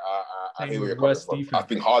 I hear where you're coming from. I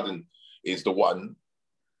think Harden is the one.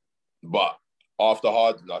 But after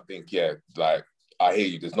Harden, I think, I hear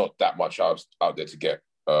you. There's not that much out there to get.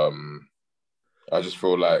 I just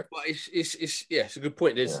feel like, but it's a good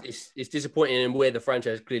point. It's disappointing in where the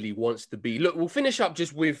franchise clearly wants to be. Look, we'll finish up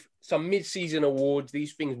just with some mid-season awards.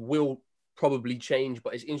 These things will probably change,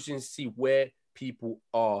 but it's interesting to see where people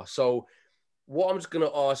are. So what I'm just going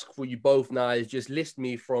to ask for you both now is just list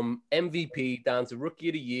me from MVP down to Rookie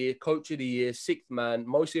of the Year, Coach of the Year, Sixth Man,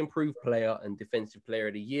 Most Improved Player, and Defensive Player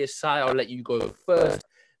of the Year. Si, I'll let you go first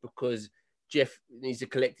because Jeff needs to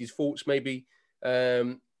collect his thoughts maybe.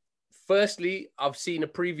 Firstly, I've seen a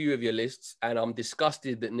preview of your lists, and I'm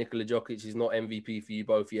disgusted that Nikola Jokic is not MVP for you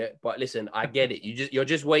both yet. But listen, I get it. You're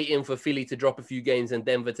just waiting for Philly to drop a few games and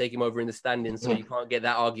Denver take him over in the standings, so you can't get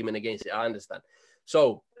that argument against it. I understand.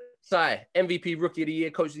 So, Si, MVP, Rookie of the Year,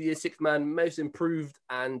 Coach of the Year, Sixth Man, Most Improved,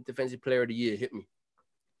 and Defensive Player of the Year. Hit me.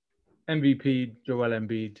 MVP, Joel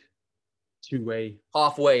Embiid, 2-way.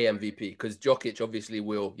 Halfway MVP, because Jokic obviously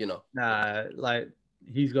will, Nah,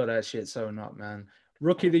 he's got that shit sewn up, man.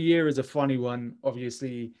 Rookie of the Year is a funny one.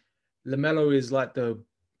 Obviously, LaMelo is like the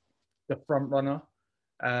front runner.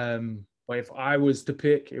 But if I was to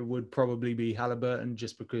pick, it would probably be Haliburton,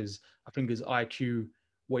 just because I think his IQ,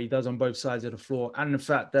 what he does on both sides of the floor, and the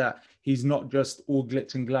fact that he's not just all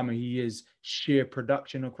glitz and glamour, he is sheer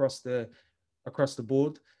production across the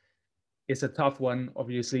board. It's a tough one.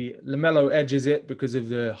 Obviously, LaMelo edges it because of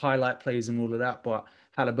the highlight plays and all of that, but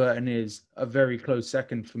Haliburton is a very close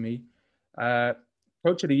second for me.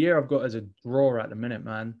 Coach of the year I've got as a draw at the minute,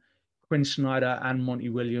 man. Quinn Snyder and Monty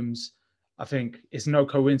Williams. I think it's no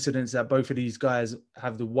coincidence that both of these guys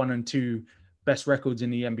have the 1 and 2 best records in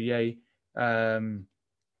the NBA.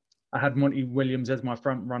 I had Monty Williams as my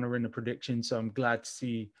front runner in the prediction, so I'm glad to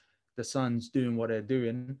see the Suns doing what they're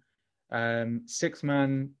doing. Sixth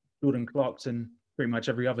man, Jordan Clarkson. Pretty much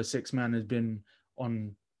every other sixth man has been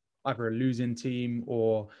on either a losing team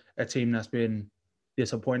or a team that's been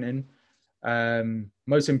disappointing.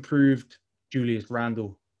 Most improved, Julius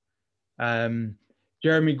Randle.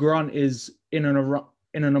 Jeremy Grant is in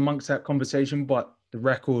and amongst that conversation, but the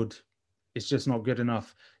record is just not good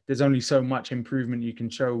enough. There's only so much improvement you can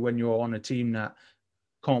show when you're on a team that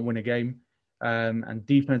can't win a game. And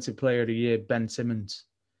Defensive Player of the Year, Ben Simmons,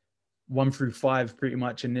 1 through 5 pretty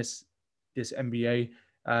much in this NBA.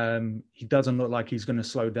 He doesn't look like he's going to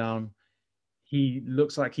slow down. He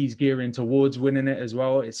looks like he's gearing towards winning it as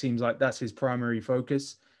well. It seems like that's his primary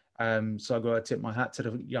focus. So I got to tip my hat to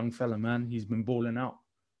the young fella, man. He's been balling out.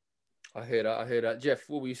 I hear that. Jeff,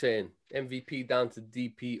 what were you saying? MVP down to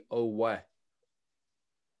DPOY.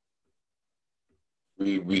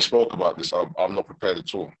 We spoke about this. I'm not prepared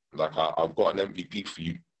at all. Like I've got an MVP for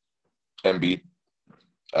you, Embiid,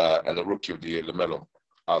 and a Rookie of the Year, LaMelo.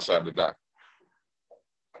 Outside of that,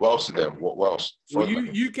 what else is there? What else? Well,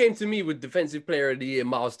 you came to me with Defensive Player of the Year,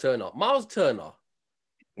 Miles Turner. Miles Turner.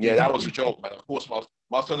 Yeah, that was a joke, man. Of course,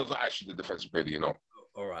 Miles Turner's not actually the Defensive Player, you know.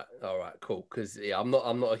 All right, cool. Because I'm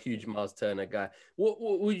not a huge Miles Turner guy. What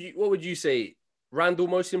would you say? Randall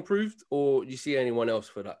most improved, or do you see anyone else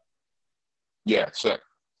for that? Yeah,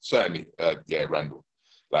 certainly. Yeah, Randall.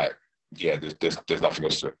 Like, yeah, there's nothing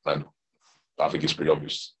else to Randall. I think it's pretty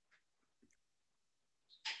obvious.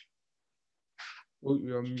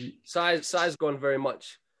 Size gone very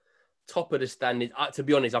much top of the standard. To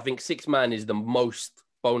be honest, I think six man is the most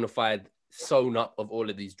bona fide sewn up of all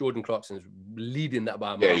of these. Jordan Clarkson's leading that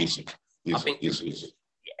by a mile. Yeah, easy.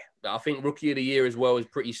 I think Rookie of the Year as well is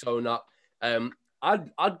pretty sewn up.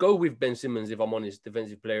 I'd go with Ben Simmons, if I'm honest,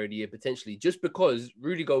 Defensive Player of the Year, potentially, just because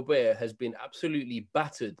Rudy Gobert has been absolutely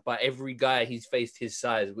battered by every guy he's faced his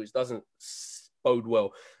size, which doesn't bode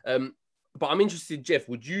well. But I'm interested, Jeff,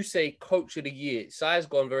 would you say Coach of the Year? Si's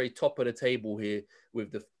gone very top of the table here with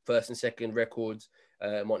the first and second records,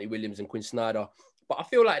 Monty Williams and Quinn Snyder. But I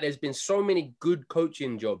feel like there's been so many good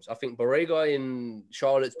coaching jobs. I think Borrega in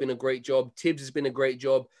Charlotte's been a great job. Tibbs has been a great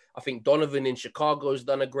job. I think Donovan in Chicago has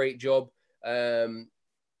done a great job. I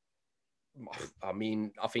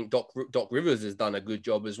think Doc Rivers has done a good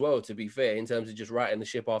job as well, to be fair, in terms of just righting the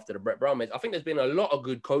ship after the Brett Brown match. I think there's been a lot of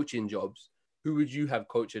good coaching jobs. Who would you have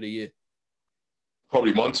Coach of the Year?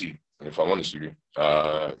 Probably Monty, if I'm honest with you.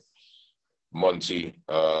 Monty.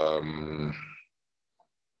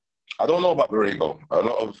 I don't know about Borrego. A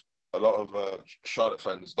lot of Charlotte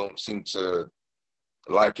fans don't seem to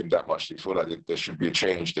like him that much. They feel like there should be a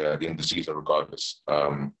change there at the end of the season, regardless.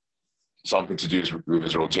 Something to do with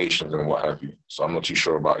his rotations and what have you. So I'm not too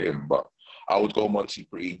sure about him, but I would go Monty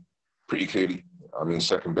pretty clearly. I mean,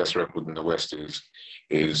 second best record in the West is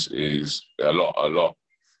a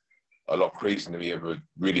lot crazier than we ever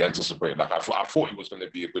really anticipated. Like I thought it was going to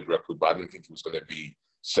be a good record, but I didn't think it was going to be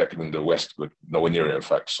second in the West, but nowhere near it, in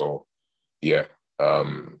fact. So yeah,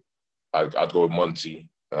 I'd go with Monty.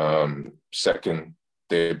 Second,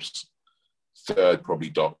 Tibbs. Third, probably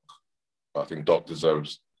Doc. I think Doc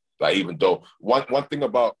deserves. Like, even though one thing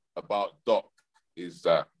about Doc is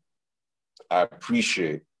that I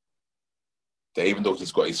appreciate that even though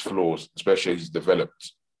he's got his flaws, especially as he's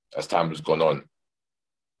developed as time has gone on,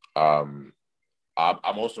 I'm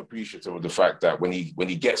also appreciative of the fact that when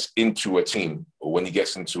he gets into a team or when he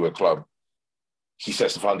gets into a club, he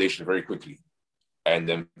sets the foundation very quickly. And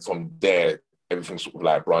then from there, everything sort of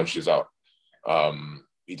like branches out.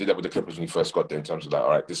 He did that with the Clippers when he first got there, in terms of like, all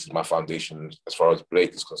right, this is my foundation as far as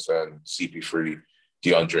Blake is concerned, CP3,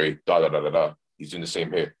 DeAndre, He's doing the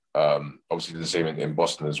same here. Obviously, did the same in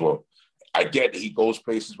Boston as well. I get that he goes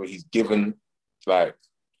places where he's given like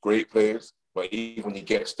great players, but even when he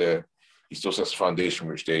gets there, he still sets the foundation,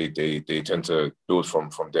 which they tend to build from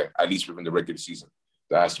there, at least within the regular season.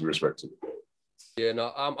 That has to be respected. Yeah,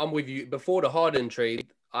 no, I'm with you. Before the Harden trade,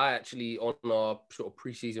 I actually, on our sort of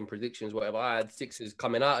preseason predictions, whatever, I had Sixers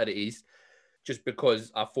coming out of the East just because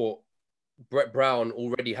I thought Brett Brown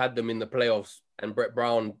already had them in the playoffs, and Brett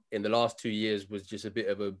Brown in the last 2 years was just a bit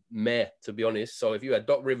of a meh, to be honest. So if you had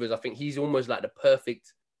Doc Rivers, I think he's almost like the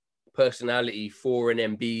perfect personality for an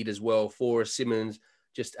Embiid as well, for a Simmons,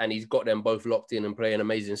 and he's got them both locked in and playing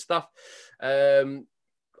amazing stuff.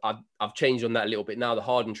 I've changed on that a little bit now. The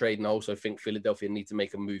Harden trade, and I also think Philadelphia need to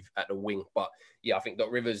make a move at the wing. But yeah, I think Doc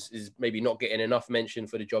Rivers is maybe not getting enough mention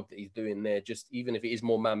for the job that he's doing there. Just even if it is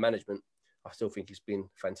more man management, I still think it's been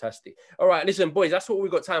fantastic. All right, listen, boys, that's what we've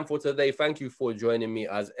got time for today. Thank you for joining me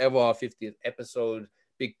as ever. 50th episode,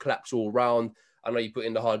 big claps all round. I know you put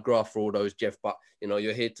in the hard graft for all those, Jeff, but you know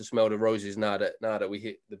you're here to smell the roses now that we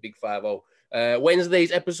hit the big 5-0.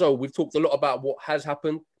 Wednesday's episode, we've talked a lot about what has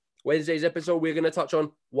happened. Wednesday's episode, we're going to touch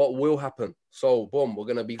on what will happen. So, boom, we're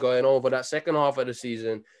going to be going over that second half of the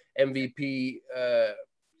season, MVP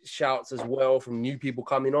shouts as well from new people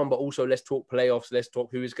coming on, but also let's talk playoffs. Let's talk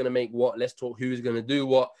who is going to make what. Let's talk who is going to do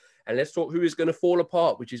what. And let's talk who is going to fall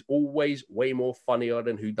apart, which is always way more funnier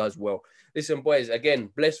than who does well. Listen, boys,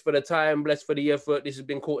 again, blessed for the time, blessed for the effort. This has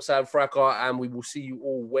been Courtside Fracas, and we will see you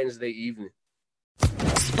all Wednesday evening.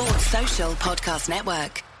 Sports Social Podcast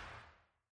Network.